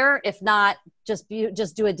your year? If not, just do a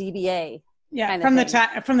DBA. Yeah, from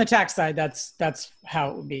the tax side, that's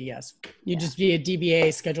how it would be. Yes, just be a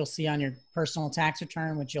DBA Schedule C on your personal tax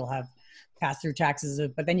return, which you'll have pass-through taxes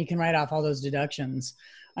of, but then you can write off all those deductions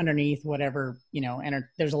underneath whatever,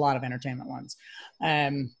 there's a lot of entertainment ones.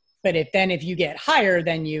 But if you get higher,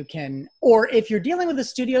 then you can, or if you're dealing with a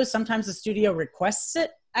studio, sometimes the studio requests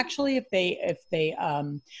it. Actually, if they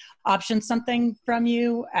option something from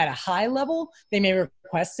you at a high level, they may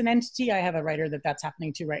request an entity. I have a writer that's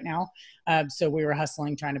happening to right now. So we were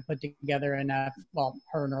hustling, trying to put together her and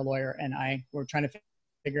her lawyer and I were trying to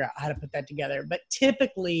figure out how to put that together. But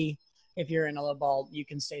typically, if you're in a low ball, you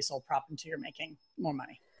can stay sole prop until you're making more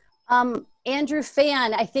money. Andrew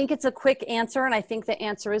Fan, I think it's a quick answer, and I think the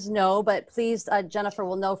answer is no, but please, Jennifer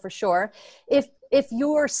will know for sure. If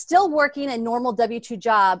you're still working a normal W-2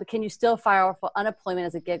 job, can you still file for unemployment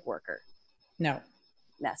as a gig worker? No.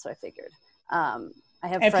 That's what I figured. I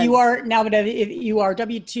have if friends. If you are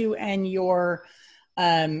W-2 and you're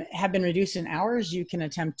have been reduced in hours, you can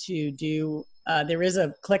attempt to do, there is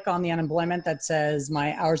a click on the unemployment that says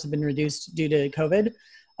my hours have been reduced due to COVID.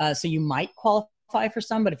 So you might qualify for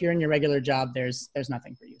some, but if you're in your regular job, there's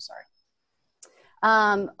nothing for you.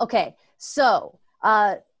 Sorry. Okay. So,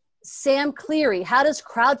 Sam Cleary, how does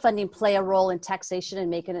crowdfunding play a role in taxation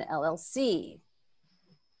and making an LLC?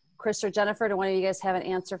 Chris or Jennifer, do one of you guys have an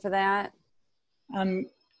answer for that?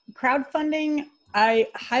 Crowdfunding, I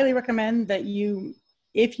highly recommend that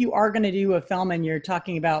if you are going to do a film and you're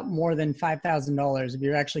talking about more than $5,000, if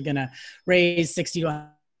you're actually going to raise $60,000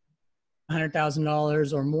 to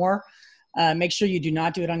 $100,000 or more, make sure you do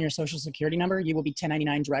not do it on your social security number. You will be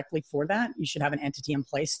 1099 directly for that. You should have an entity in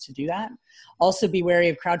place to do that. Also be wary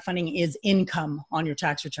of crowdfunding is income on your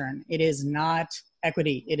tax return. It is not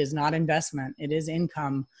equity. It is not investment. It is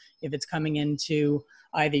income if it's coming into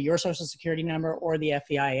either your social security number or the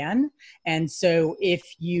FEIN. And so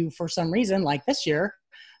if you, for some reason, like this year,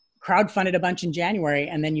 crowdfunded a bunch in January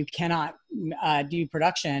and then you cannot do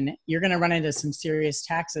production, you're going to run into some serious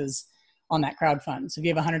taxes on that crowdfund. So if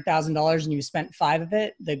you have $100,000 and you spent $5 of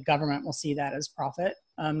it, the government will see that as profit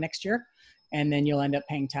next year, and then you'll end up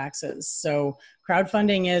paying taxes. So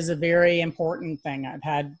crowdfunding is a very important thing. I've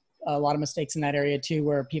had a lot of mistakes in that area too,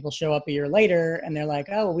 where people show up a year later and they're like,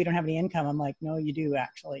 oh, we don't have any income. I'm like, no, you do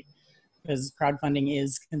actually, because crowdfunding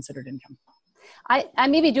is considered income. I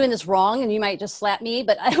may be doing this wrong and you might just slap me,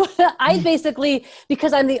 but I basically,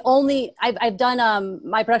 because I'm the only, I've done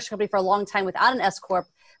my production company for a long time without an S Corp.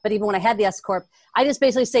 but even when I had the S Corp, I just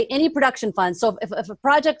basically say any production fund. So if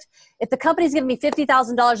the company's giving me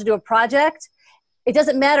 $50,000 to do a project, it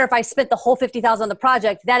doesn't matter if I spent the whole $50,000 on the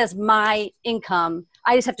project. That is my income.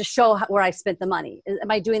 I just have to show where I spent the money.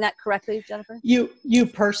 Am I doing that correctly, Jennifer? You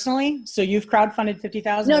personally? So you've crowdfunded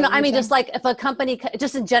 $50,000? No. I mean, just like if a company,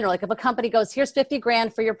 just in general, like if a company goes, here's 50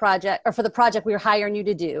 grand for your project or for the project we were hiring you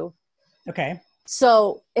to do. Okay.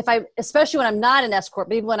 So especially when I'm not an S Corp,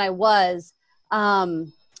 but even when I was,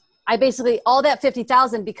 I basically, all that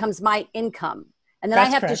 50,000 becomes my income. And then I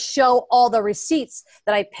have to show all the receipts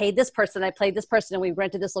that I paid this person, I played this person, and we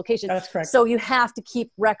rented this location. That's correct. So you have to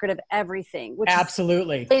keep record of everything. Which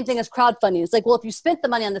absolutely. Is the same thing as crowdfunding. It's like, well, if you spent the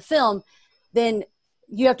money on the film, then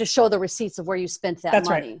you have to show the receipts of where you spent that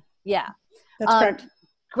money. Right. Yeah. That's correct.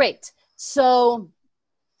 Great. So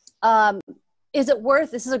is it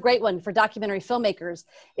worth, this is a great one for documentary filmmakers,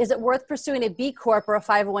 is it worth pursuing a B Corp or a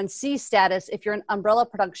 501c status if you're an umbrella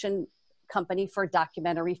production company for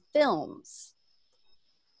documentary films?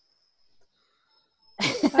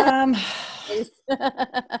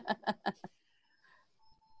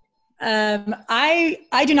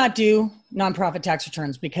 I do not do nonprofit tax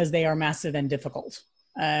returns because they are massive and difficult.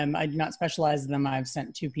 I do not specialize in them. I've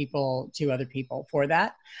sent two other people for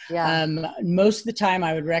that. Yeah. Most of the time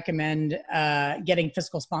I would recommend getting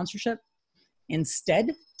fiscal sponsorship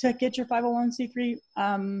instead to get your 501c3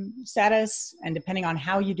 status. And depending on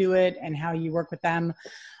how you do it and how you work with them,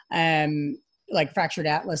 like Fractured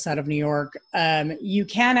Atlas out of New York, you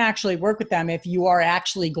can actually work with them if you are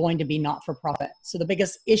actually going to be not-for-profit. So the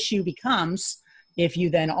biggest issue becomes if you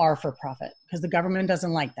then are for-profit, because the government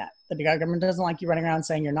doesn't like that. The government doesn't like you running around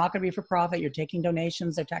saying you're not going to be for-profit, you're taking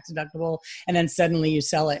donations, they're tax deductible, and then suddenly you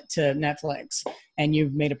sell it to Netflix and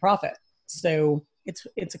you've made a profit. So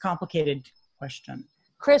it's a complicated question.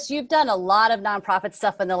 Chris, you've done a lot of nonprofit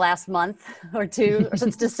stuff in the last month or two, or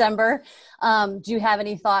since December. Do you have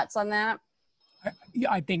any thoughts on that?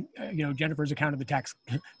 I think, Jennifer's account of the tax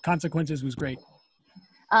consequences was great.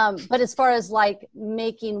 But as far as like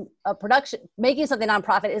making something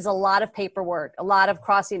nonprofit is a lot of paperwork, a lot of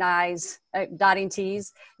crossing I's, dotting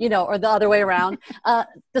T's, or the other way around.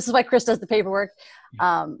 This is why Chris does the paperwork.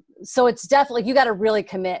 So it's definitely, you got to really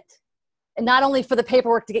commit, and not only for the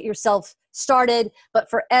paperwork to get yourself started, but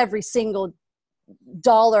for every single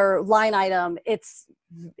dollar line item,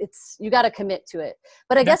 you got to commit to it.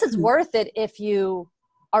 But I guess it's worth it if you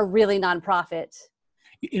are really nonprofit.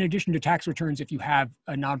 In addition to tax returns, if you have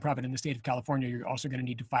a nonprofit in the state of California, you're also going to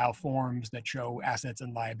need to file forms that show assets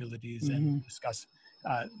and liabilities and discuss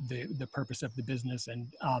the purpose of the business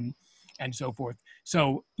and so forth.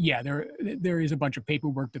 So yeah, there is a bunch of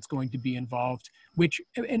paperwork that's going to be involved, which,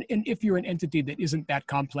 and if you're an entity that isn't that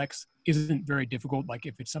complex, isn't very difficult, like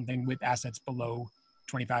if it's something with assets below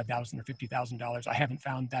 $25,000 or $50,000, I haven't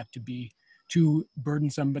found that to be too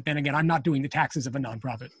burdensome. But then again, I'm not doing the taxes of a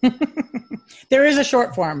nonprofit. There is a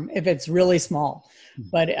short form if it's really small,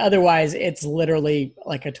 but otherwise it's literally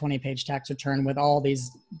like a 20-page tax return with all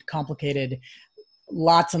these complicated,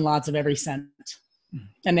 lots and lots of every cent.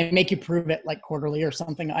 And they make you prove it like quarterly or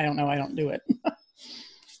something. I don't know. I don't do it.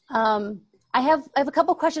 I have a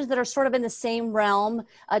couple questions that are sort of in the same realm.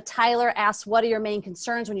 Tyler asks, what are your main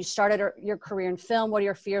concerns when you started your career in film? What are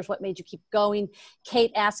your fears? What made you keep going?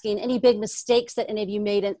 Kate asking, any big mistakes that any of you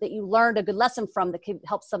made that you learned a good lesson from that could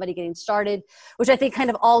help somebody getting started? Which I think kind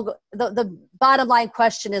of the bottom line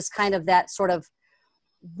question is kind of that sort of,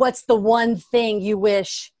 what's the one thing you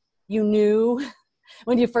wish you knew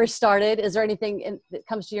when you first started? Is there anything that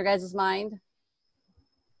comes to your guys' mind?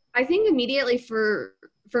 I think immediately for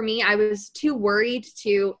me, I was too worried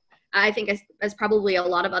I think as probably a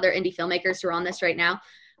lot of other indie filmmakers who are on this right now,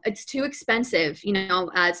 it's too expensive.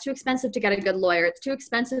 It's too expensive to get a good lawyer. It's too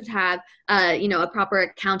expensive to have, a proper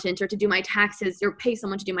accountant or to do my taxes or pay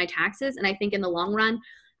someone to do my taxes. And I think in the long run,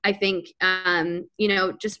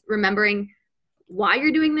 just remembering why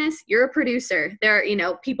you're doing this, you're a producer. There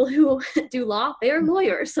are, people who do law, they are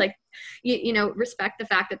lawyers. Like, respect the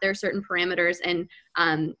fact that there are certain parameters and,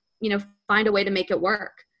 find a way to make it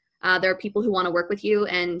work. There are people who want to work with you,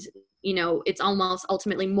 and, it's almost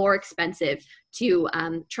ultimately more expensive to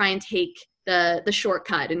try and take the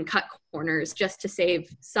shortcut and cut corners just to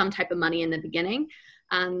save some type of money in the beginning.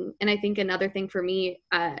 And I think another thing for me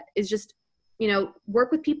is just,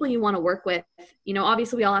 work with people you want to work with.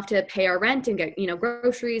 Obviously we all have to pay our rent and get,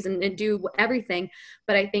 groceries and do everything.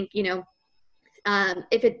 But I think,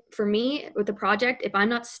 for me with the project, if I'm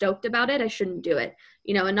not stoked about it, I shouldn't do it,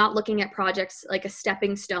 and not looking at projects like a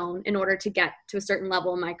stepping stone in order to get to a certain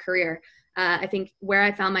level in my career. I think where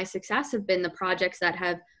I found my success have been the projects that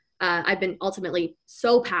have I've been ultimately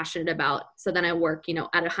so passionate about. So then I work, you know,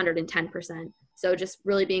 at 110%. So just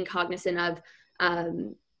really being cognizant of,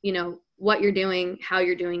 you know, what you're doing, how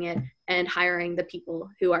you're doing it, and hiring the people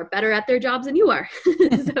who are better at their jobs than you are.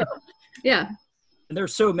 So, yeah. And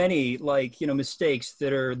there's so many, like, you know, mistakes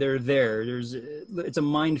that are there. It's a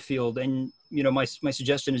minefield. And, you know, my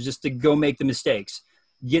suggestion is just to go make the mistakes,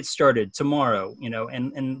 get started tomorrow, you know,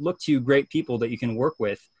 and look to great people that you can work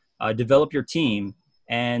with, develop your team,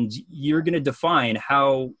 and you're going to define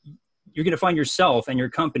yourself and your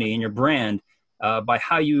company and your brand by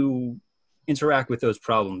how you interact with those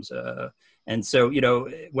problems. And so, you know,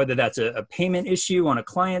 whether that's a payment issue on a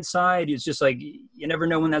client side, it's just like, you never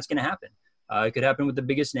know when that's going to happen. It could happen with the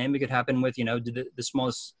biggest name. It could happen with, you know, the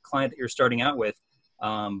smallest client that you're starting out with.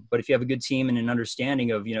 But if you have a good team and an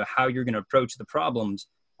understanding of, you know, how you're going to approach the problems,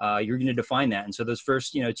 you're going to define that. And so those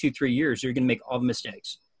first, you know, 2-3 years, you're going to make all the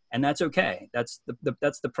mistakes, and that's okay. That's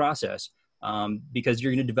the process, because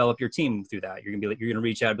you're going to develop your team through that. You're going to be like, you're going to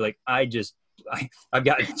reach out and be like, I've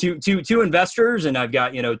got two investors, and I've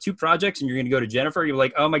got, you know, 2 projects, and you're going to go to Jennifer. You're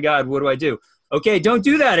like, oh my God, what do I do? Okay, don't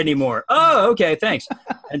do that anymore. Oh, okay, thanks.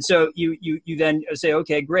 And so you then say,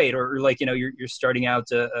 okay, great. Or like, you know, you're starting out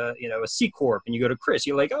you know, a C Corp, and you go to Chris.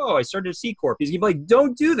 You're like, oh, I started a C Corp. He's gonna be like,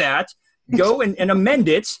 don't do that. Go and amend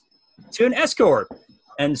it to an S Corp.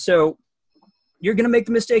 And so you're gonna make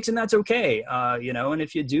the mistakes, and that's okay. You know, and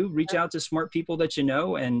if you do, reach out to smart people that you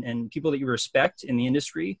know and people that you respect in the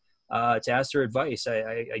industry to ask their advice.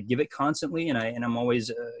 I give it constantly, and I'm always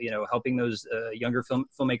you know, helping those younger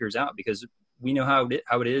filmmakers out, because we know how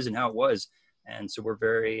it is and how it was, and so we're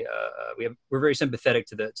very sympathetic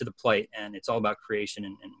to the plight, and it's all about creation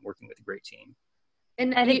and working with a great team.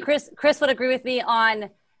 And I think Chris would agree with me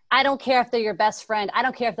on, I don't care if they're your best friend, I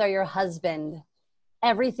don't care if they're your husband,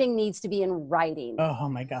 everything needs to be in writing. Oh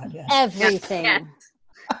my God, yes. Everything.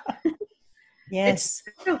 Yes.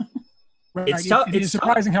 Right. It's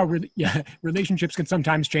surprising how relationships can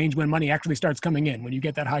sometimes change when money actually starts coming in, when you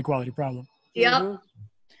get that high quality problem. Yep. Mm-hmm.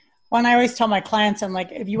 Well, and I always tell my clients, I'm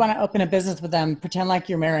like, if you want to open a business with them, pretend like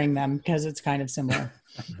you're marrying them, because it's kind of similar.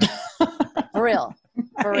 For real.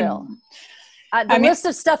 The list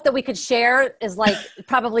of stuff that we could share is like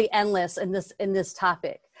probably endless in this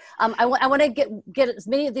topic. I want to get as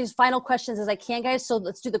many of these final questions as I can, guys. So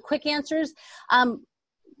let's do the quick answers. Did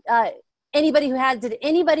anybody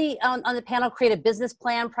on the panel create a business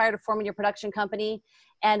plan prior to forming your production company?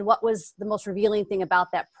 And what was the most revealing thing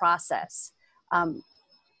about that process?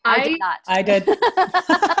 I did not. I did.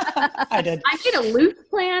 I did. I made a loose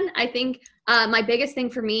plan. I think my biggest thing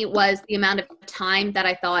for me was the amount of time that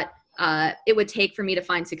I thought it would take for me to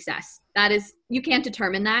find success. That is, you can't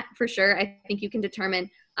determine that for sure. I think you can determine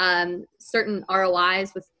certain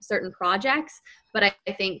ROIs with certain projects, but I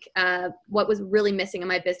think what was really missing in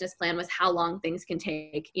my business plan was how long things can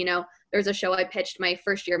take. You know, there's a show I pitched my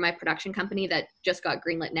first year of my production company that just got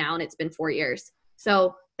greenlit now, and it's been 4 years.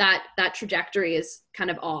 So that trajectory is kind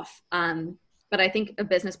of off. But I think a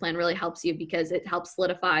business plan really helps you, because it helps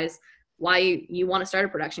solidifies why you want to start a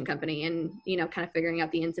production company, and, you know, kind of figuring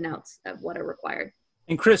out the ins and outs of what are required.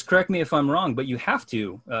 And Chris, correct me if I'm wrong, but you have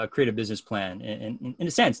to create a business plan in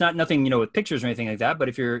a sense, nothing, you know, with pictures or anything like that. But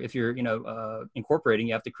if you're, you know, incorporating,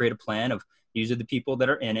 you have to create a plan of, these are the people that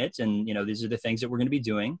are in it, and, you know, these are the things that we're going to be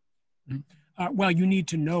doing. Well, you need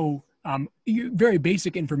to know very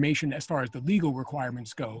basic information as far as the legal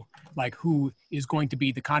requirements go, like who is going to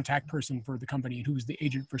be the contact person for the company and who's the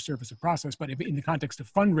agent for service of process. But if in the context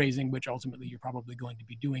of fundraising, which ultimately you're probably going to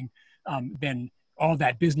be doing, then all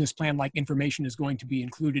that business plan like information is going to be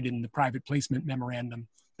included in the private placement memorandum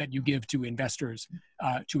that you give to investors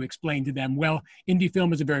to explain to them, well, indie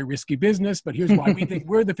film is a very risky business, but here's why we think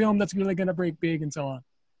we're the film that's really going to break big, and so on.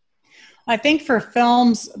 I think for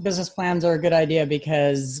films, business plans are a good idea,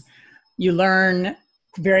 because you learn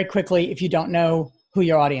very quickly if you don't know who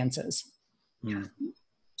your audience is. Yeah.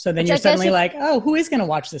 So then you're suddenly like, oh, who is going to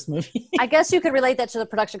watch this movie? I guess you could relate that to the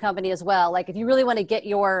production company as well. Like if you really want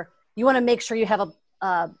to you want to make sure you have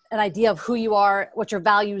an idea of who you are, what your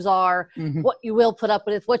values are, what you will put up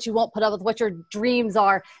with, what you won't put up with, what your dreams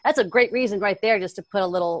are. That's a great reason right there, just to put a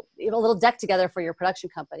little deck together for your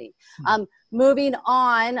production company. Moving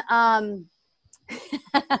on.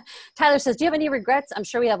 Tyler says, do you have any regrets? I'm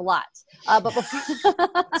sure we have lots. But before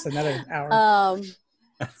it's another hour.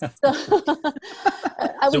 It's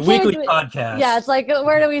a weekly podcast. Yeah, it's like,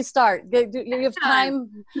 where do we start? Do you have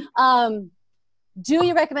time? Do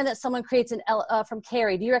you recommend that someone creates from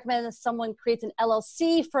Carrie, do you recommend that someone creates an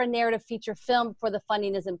LLC for a narrative feature film before the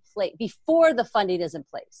funding is in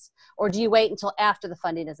place? Or do you wait until after the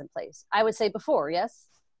funding is in place? I would say before, yes?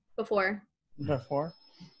 Before.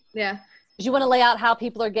 Yeah. Because you want to lay out how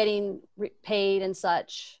people are getting paid and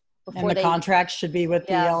such. And the contracts should be with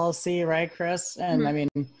the Yeah. LLC, right, Chris? And Mhm. I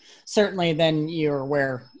mean, certainly then you're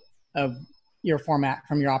aware of your format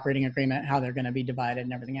from your operating agreement, how they're going to be divided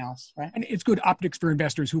and everything else, right? And it's good optics for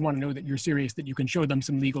investors who want to know that you're serious, that you can show them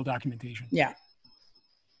some legal documentation. Yeah.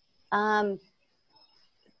 So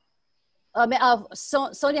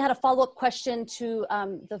Sonia had a follow-up question to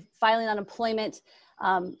the filing on employment.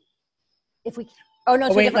 If we, oh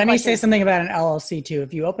no, wait, let me say something about an LLC too.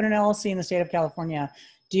 If you open an LLC in the state of California,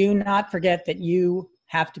 do not forget that you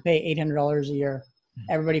have to pay $800 a year.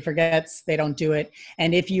 Everybody forgets, they don't do it.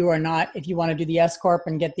 And if you want to do the S Corp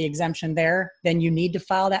and get the exemption there, then you need to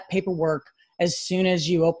file that paperwork as soon as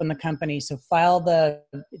you open the company. So file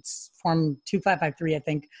it's form 2553, I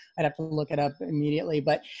think. I'd have to look it up immediately,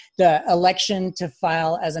 but the election to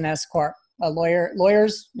file as an S Corp.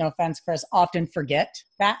 Lawyers, no offense, Chris, often forget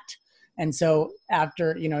that. And so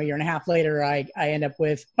after, a year and a half later, I end up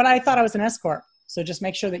with, but I thought I was an S Corp. So just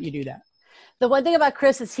make sure that you do that. The one thing about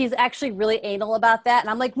Chris is he's actually really anal about that.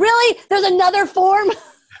 And I'm like, really? There's another form?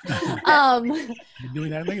 Been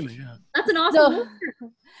doing that lately, yeah. That's an awesome.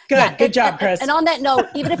 Good job, Chris. And on that note,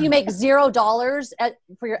 even if you make $0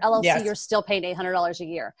 for your LLC, Yes. You're still paying $800 a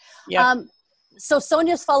year. Yep. So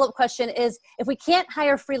Sonia's follow-up question is, if we can't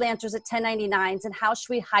hire freelancers at 1099s, and how should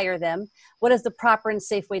we hire them? What is the proper and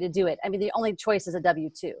safe way to do it? I mean, the only choice is a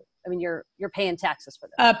W-2. I mean, you're paying taxes for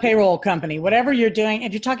them. Payroll company, whatever you're doing.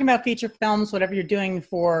 If you're talking about feature films, whatever you're doing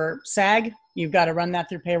for SAG, you've got to run that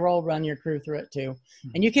through payroll, run your crew through it too.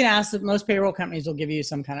 And you can ask that most payroll companies will give you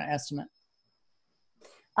some kind of estimate.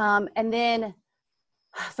 And then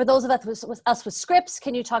for those of us with scripts,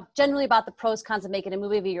 can you talk generally about the pros, cons of making a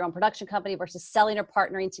movie via your own production company versus selling or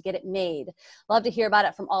partnering to get it made? Love to hear about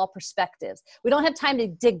it from all perspectives. We don't have time to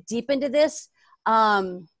dig deep into this.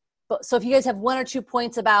 So if you guys have 1 or 2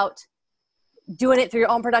 points about doing it through your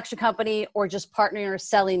own production company or just partnering or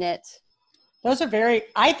selling it.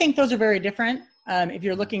 I think those are very different. If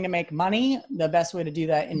you're looking to make money, the best way to do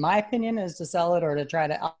that, in my opinion, is to sell it or to try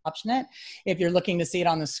to option it. If you're looking to see it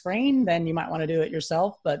on the screen, then you might want to do it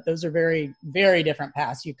yourself. But those are very, very different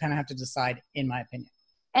paths. You kind of have to decide, in my opinion.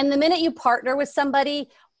 And the minute you partner with somebody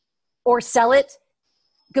or sell it,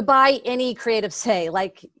 goodbye any creative say.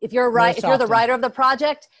 Like if you're the writer of the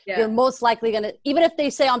project, You're most likely going to, even if they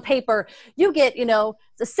say on paper, you get,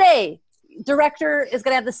 the say. Director is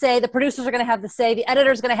going to have the say, the producers are going to have the say, the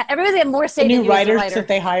editor is going to have, everybody's going to have more say than you. The new writers writer that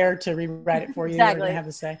they hire to rewrite it for you, exactly. They're going to have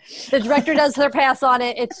the say. The director does their pass on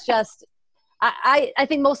it. It's just, I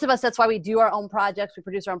think most of us, that's why we do our own projects. We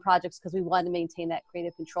produce our own projects because we want to maintain that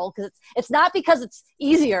creative control, because it's not because it's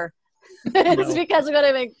easier. It's because we want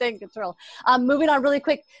to maintain control. Moving on really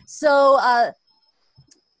quick. So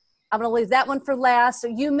I'm going to leave that one for last. So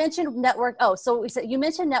you mentioned you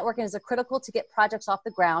mentioned networking is critical to get projects off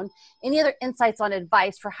the ground. Any other insights on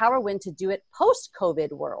advice for how or when to do it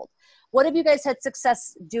post-COVID world? What have you guys had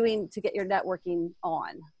success doing to get your networking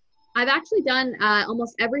on? I've actually done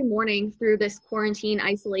almost every morning through this quarantine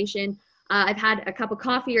isolation. I've had a cup of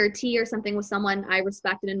coffee or tea or something with someone I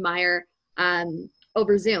respect and admire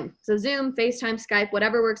over Zoom. So Zoom, FaceTime, Skype,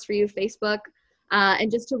 whatever works for you, Facebook, and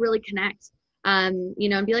just to really connect. And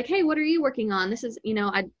be like, hey, what are you working on? This is,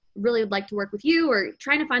 I'd really would like to work with you, or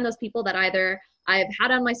trying to find those people that either I've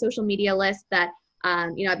had on my social media list that,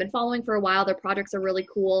 I've been following for a while. Their projects are really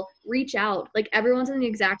cool. Reach out. Like everyone's in the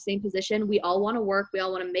exact same position. We all want to work. We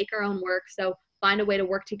all want to make our own work. So find a way to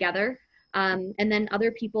work together. And then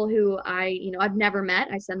other people who I've never met,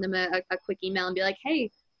 I send them a quick email and be like,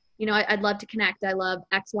 hey, I'd love to connect. I love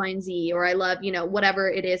X, Y, and Z, or I love,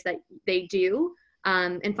 whatever it is that they do.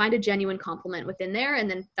 And find a genuine compliment within there. And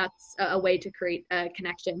then that's a way to create a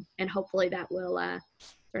connection. And hopefully that will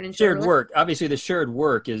turn into shared work. Obviously, the shared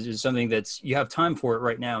work is something that's, you have time for it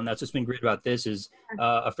right now. And that's what's been great about this is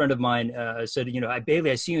a friend of mine said,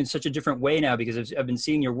 Bailey, I see you in such a different way now because I've been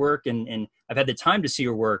seeing your work and I've had the time to see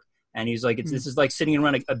your work. And he's like, this is like sitting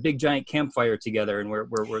around a big giant campfire together. And we're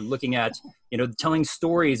looking at, telling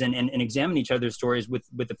stories and examining each other's stories with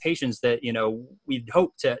the patients that, we'd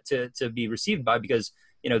hope to be received by, because,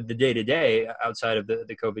 the day to day outside of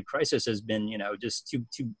the COVID crisis has been, just too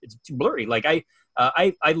blurry. Like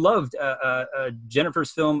I loved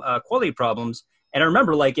Jennifer's film, Quality Problems. And I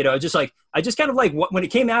remember I just kind of when it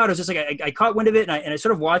came out, I was just like, I caught wind of it and I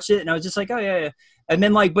sort of watched it and I was just like, oh yeah. And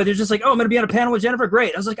then but they're just like, oh, I'm going to be on a panel with Jennifer.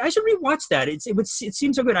 Great. I was like, I should rewatch that. It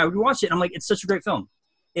seemed so good. I would watch it. And I'm like, it's such a great film.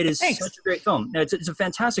 It is Such a great film. It's a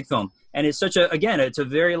fantastic film. And it's it's a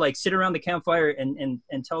very sit around the campfire and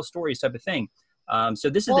tell stories type of thing. So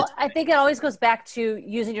this is, I think it always goes back to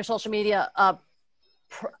using your social media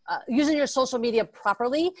using your social media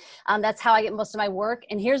properly. That's how I get most of my work.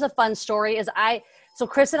 And here's a fun story so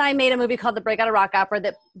Chris and I made a movie called The Breakout of Rock Opera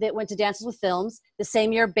that went to Dances with Films. The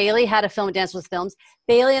same year, Bailey had a film at Dances with Films.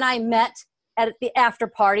 Bailey and I met at the after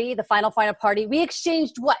party, the final party. We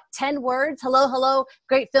exchanged 10 words? Hello,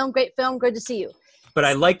 great film, good to see you. But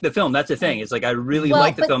I like the film. That's the thing. It's like I really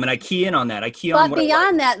like the film, and I key in on that. But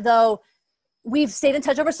beyond that, though, we've stayed in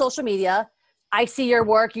touch over social media. I see your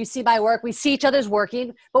work, you see my work, we see each other's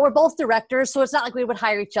working, but we're both directors, so it's not like we would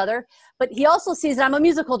hire each other. But he also sees that I'm a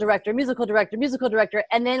musical director.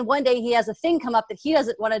 And then one day he has a thing come up that he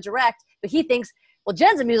doesn't want to direct, but he thinks, well,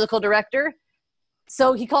 Jen's a musical director,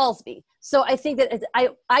 so he calls me. So I think that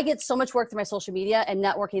I get so much work through my social media and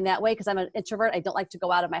networking that way because I'm an introvert. I don't like to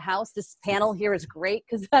go out of my house. This panel here is great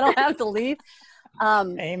because I don't have to leave.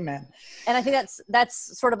 Amen. And I think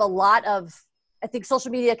that's sort of a lot of, I think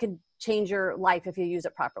social media can change your life if you use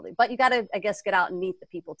it properly. But you got to, I guess, get out and meet the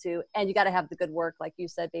people too. And you got to have the good work, like you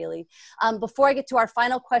said, Bailey. Before I get to our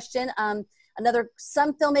final question,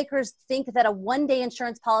 some filmmakers think that a one-day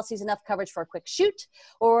insurance policy is enough coverage for a quick shoot,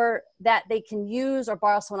 or that they can use or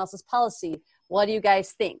borrow someone else's policy. What do you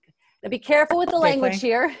guys think? Now be careful with the language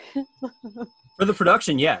here. For the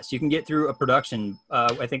production, yes, you can get through a production.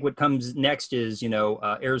 I think what comes next is,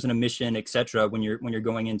 errors and omission, et cetera. When you're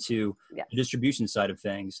going into the distribution side of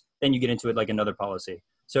things, then you get into it like another policy.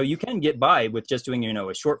 So you can get by with just doing,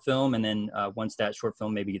 a short film. And then once that short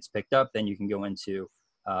film maybe gets picked up, then you can go into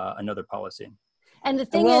another policy. And the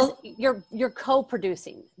thing is, you're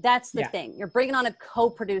co-producing. That's the thing. You're bringing on a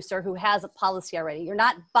co-producer who has a policy already. You're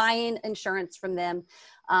not buying insurance from them.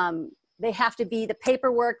 They have to be, the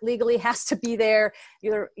paperwork legally has to be there.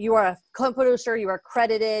 You are a co-producer, you are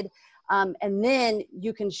accredited, and then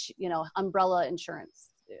you can, umbrella insurance,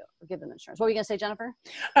 give them insurance. What were you going to say, Jennifer?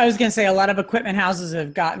 I was going to say a lot of equipment houses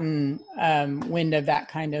have gotten wind of that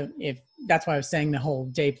kind of, that's why I was saying the whole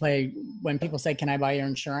day play when people say, can I buy your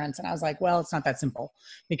insurance? And I was like, well, it's not that simple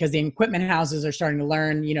because the equipment houses are starting to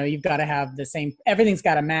learn, you've got to have the same, everything's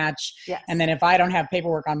got to match. Yes. And then if I don't have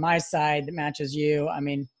paperwork on my side that matches you,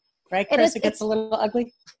 right, Chris, it gets a little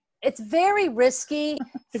ugly. It's very risky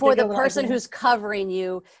for the person who's covering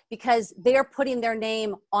you because they're putting their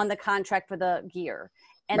name on the contract for the gear.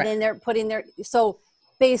 And then they're putting so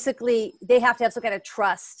basically they have to have some kind of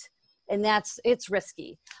trust, and it's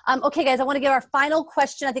risky. Okay, guys, I want to give our final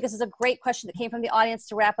question. I think this is a great question that came from the audience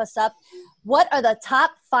to wrap us up. What are the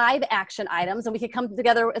top 5 action items? And we could come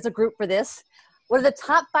together as a group for this. What are the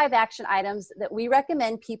top 5 action items that we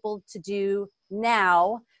recommend people to do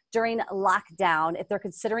now during lockdown if they're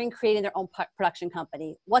considering creating their own production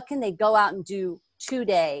company? What can they go out and do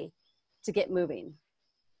today to get moving?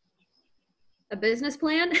 A business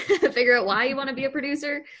plan, figure out why you want to be a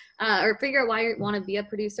producer, or figure out why you want to be a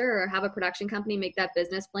producer or have a production company, make that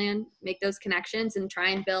business plan, make those connections and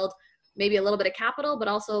try and build maybe a little bit of capital, but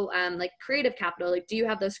also like creative capital. Like, do you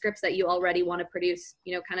have those scripts that you already want to produce?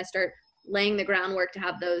 Kind of start laying the groundwork to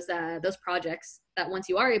have those projects that once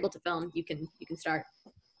you are able to film, you can start.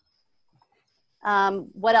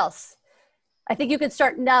 What else? I think you could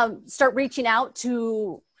start reaching out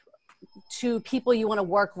to people you want to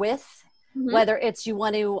work with. Mm-hmm. Whether it's if you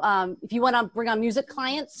want to bring on music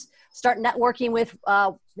clients, start networking with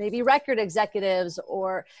maybe record executives,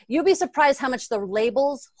 or you'll be surprised how much the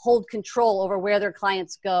labels hold control over where their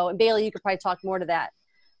clients go. And Bailey, you could probably talk more to that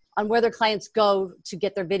on where their clients go to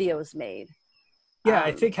get their videos made. Yeah,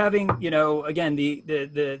 I think having, again,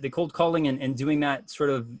 the cold calling and doing that sort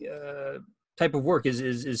of type of work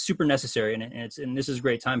is super necessary, and this is a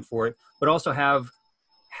great time for it. But also have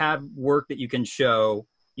work that you can show.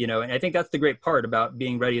 And I think that's the great part about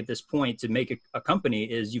being ready at this point to make a company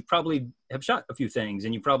is you probably have shot a few things,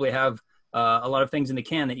 and you probably have a lot of things in the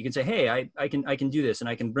can that you can say, hey, I can do this, and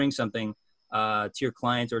I can bring something to your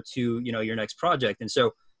clients or to your next project. And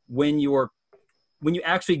so when you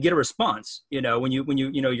actually get a response, when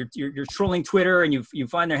you're trolling Twitter and you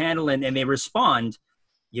find their handle and they respond,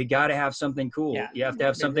 you got to have something cool. Yeah. You have to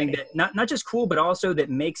have something that not just cool, but also that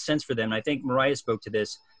makes sense for them. And I think Mariah spoke to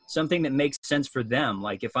this, something that makes sense for them.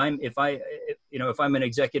 Like if I'm an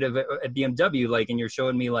executive at BMW, like, and you're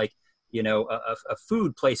showing me like, a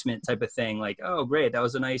food placement type of thing, like, oh, great, that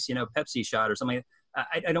was a nice, Pepsi shot or something.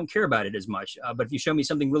 I don't care about it as much. But if you show me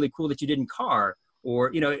something really cool that you did in car,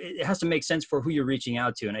 or, it has to make sense for who you're reaching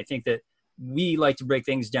out to. And I think that we like to break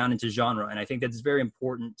things down into genre. And I think that's very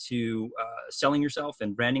important to selling yourself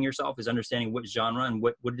and branding yourself, is understanding what genre and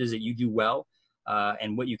what it is that you do well,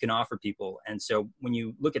 and what you can offer people. And so when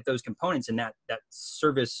you look at those components in that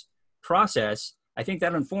service process, I think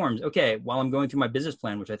that informs, okay, while I'm going through my business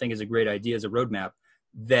plan, which I think is a great idea as a roadmap,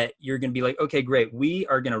 that you're going to be like, okay, great. We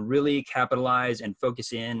are going to really capitalize and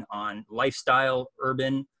focus in on lifestyle,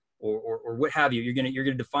 urban, or what have you. You're going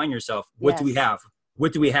to define yourself. What do we have?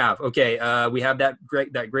 What do we have? Okay. We have that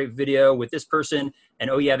great video with this person, and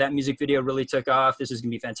oh yeah, that music video really took off. This is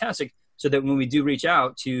going to be fantastic. So that when we do reach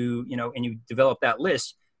out to, and you develop that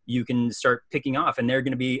list, you can start picking off, and they're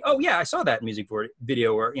going to be, oh yeah, I saw that music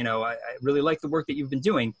video, or, I really like the work that you've been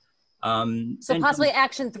doing. So possibly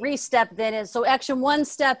action 3 step then is, so action 1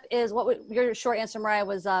 step is, your short answer, Mariah,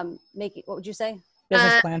 was what would you say?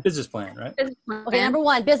 Business plan, right? Okay, number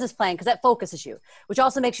 1, business plan, because that focuses you, which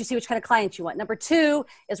also makes you see which kind of clients you want. Number 2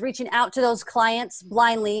 is reaching out to those clients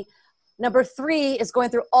blindly. Number 3 is going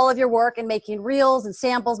through all of your work and making reels and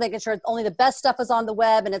samples, making sure only the best stuff is on the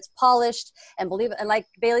web and it's polished. And and like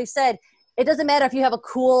Bailey said, it doesn't matter if you have a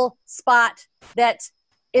cool spot that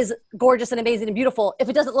is gorgeous and amazing and beautiful. If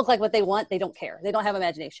it doesn't look like what they want, they don't care. They don't have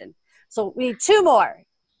imagination. So we need 2 more.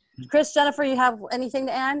 Chris, Jennifer, you have anything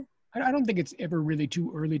to add? I don't think it's ever really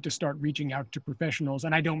too early to start reaching out to professionals.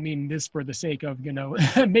 And I don't mean this for the sake of,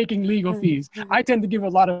 making legal fees. I tend to give a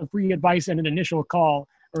lot of free advice and an initial call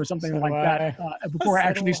or something like that before I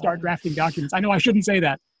actually start drafting documents. I know I shouldn't say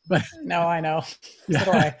that, but no, I know.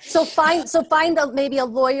 Yeah. So find maybe a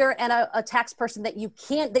lawyer and a tax person that you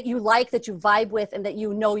like, that you vibe with, and that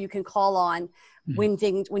you can call on when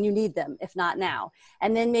you need them, if not now.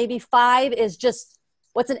 And then maybe 5 is just,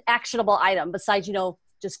 what's an actionable item besides,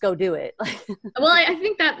 just go do it. Well, I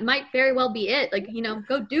think that might very well be it. Like,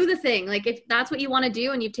 go do the thing. Like, if that's what you want to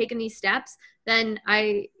do and you've taken these steps, then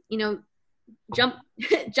jump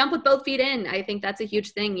with both feet in. I think that's a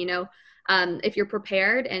huge thing. If you're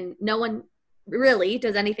prepared, and no one really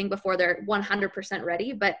does anything before they're 100%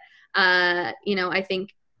 ready. But, I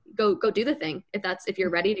think go do the thing. If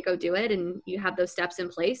you're ready to go do it and you have those steps in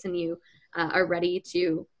place and you are ready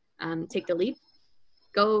to take the leap,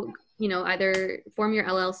 go, either form your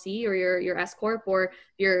LLC or your S Corp, or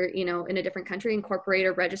you're, in a different country, incorporate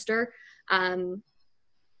or register, and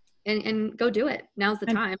go do it. Now's the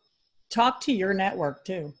time. Talk to your network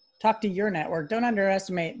too. Talk to your network. Don't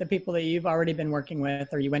underestimate the people that you've already been working with,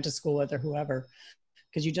 or you went to school with, or whoever,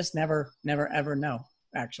 because you just never, ever know,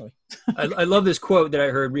 actually. I love this quote that I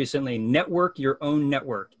heard recently: network your own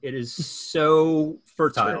network. It is so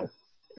fertile.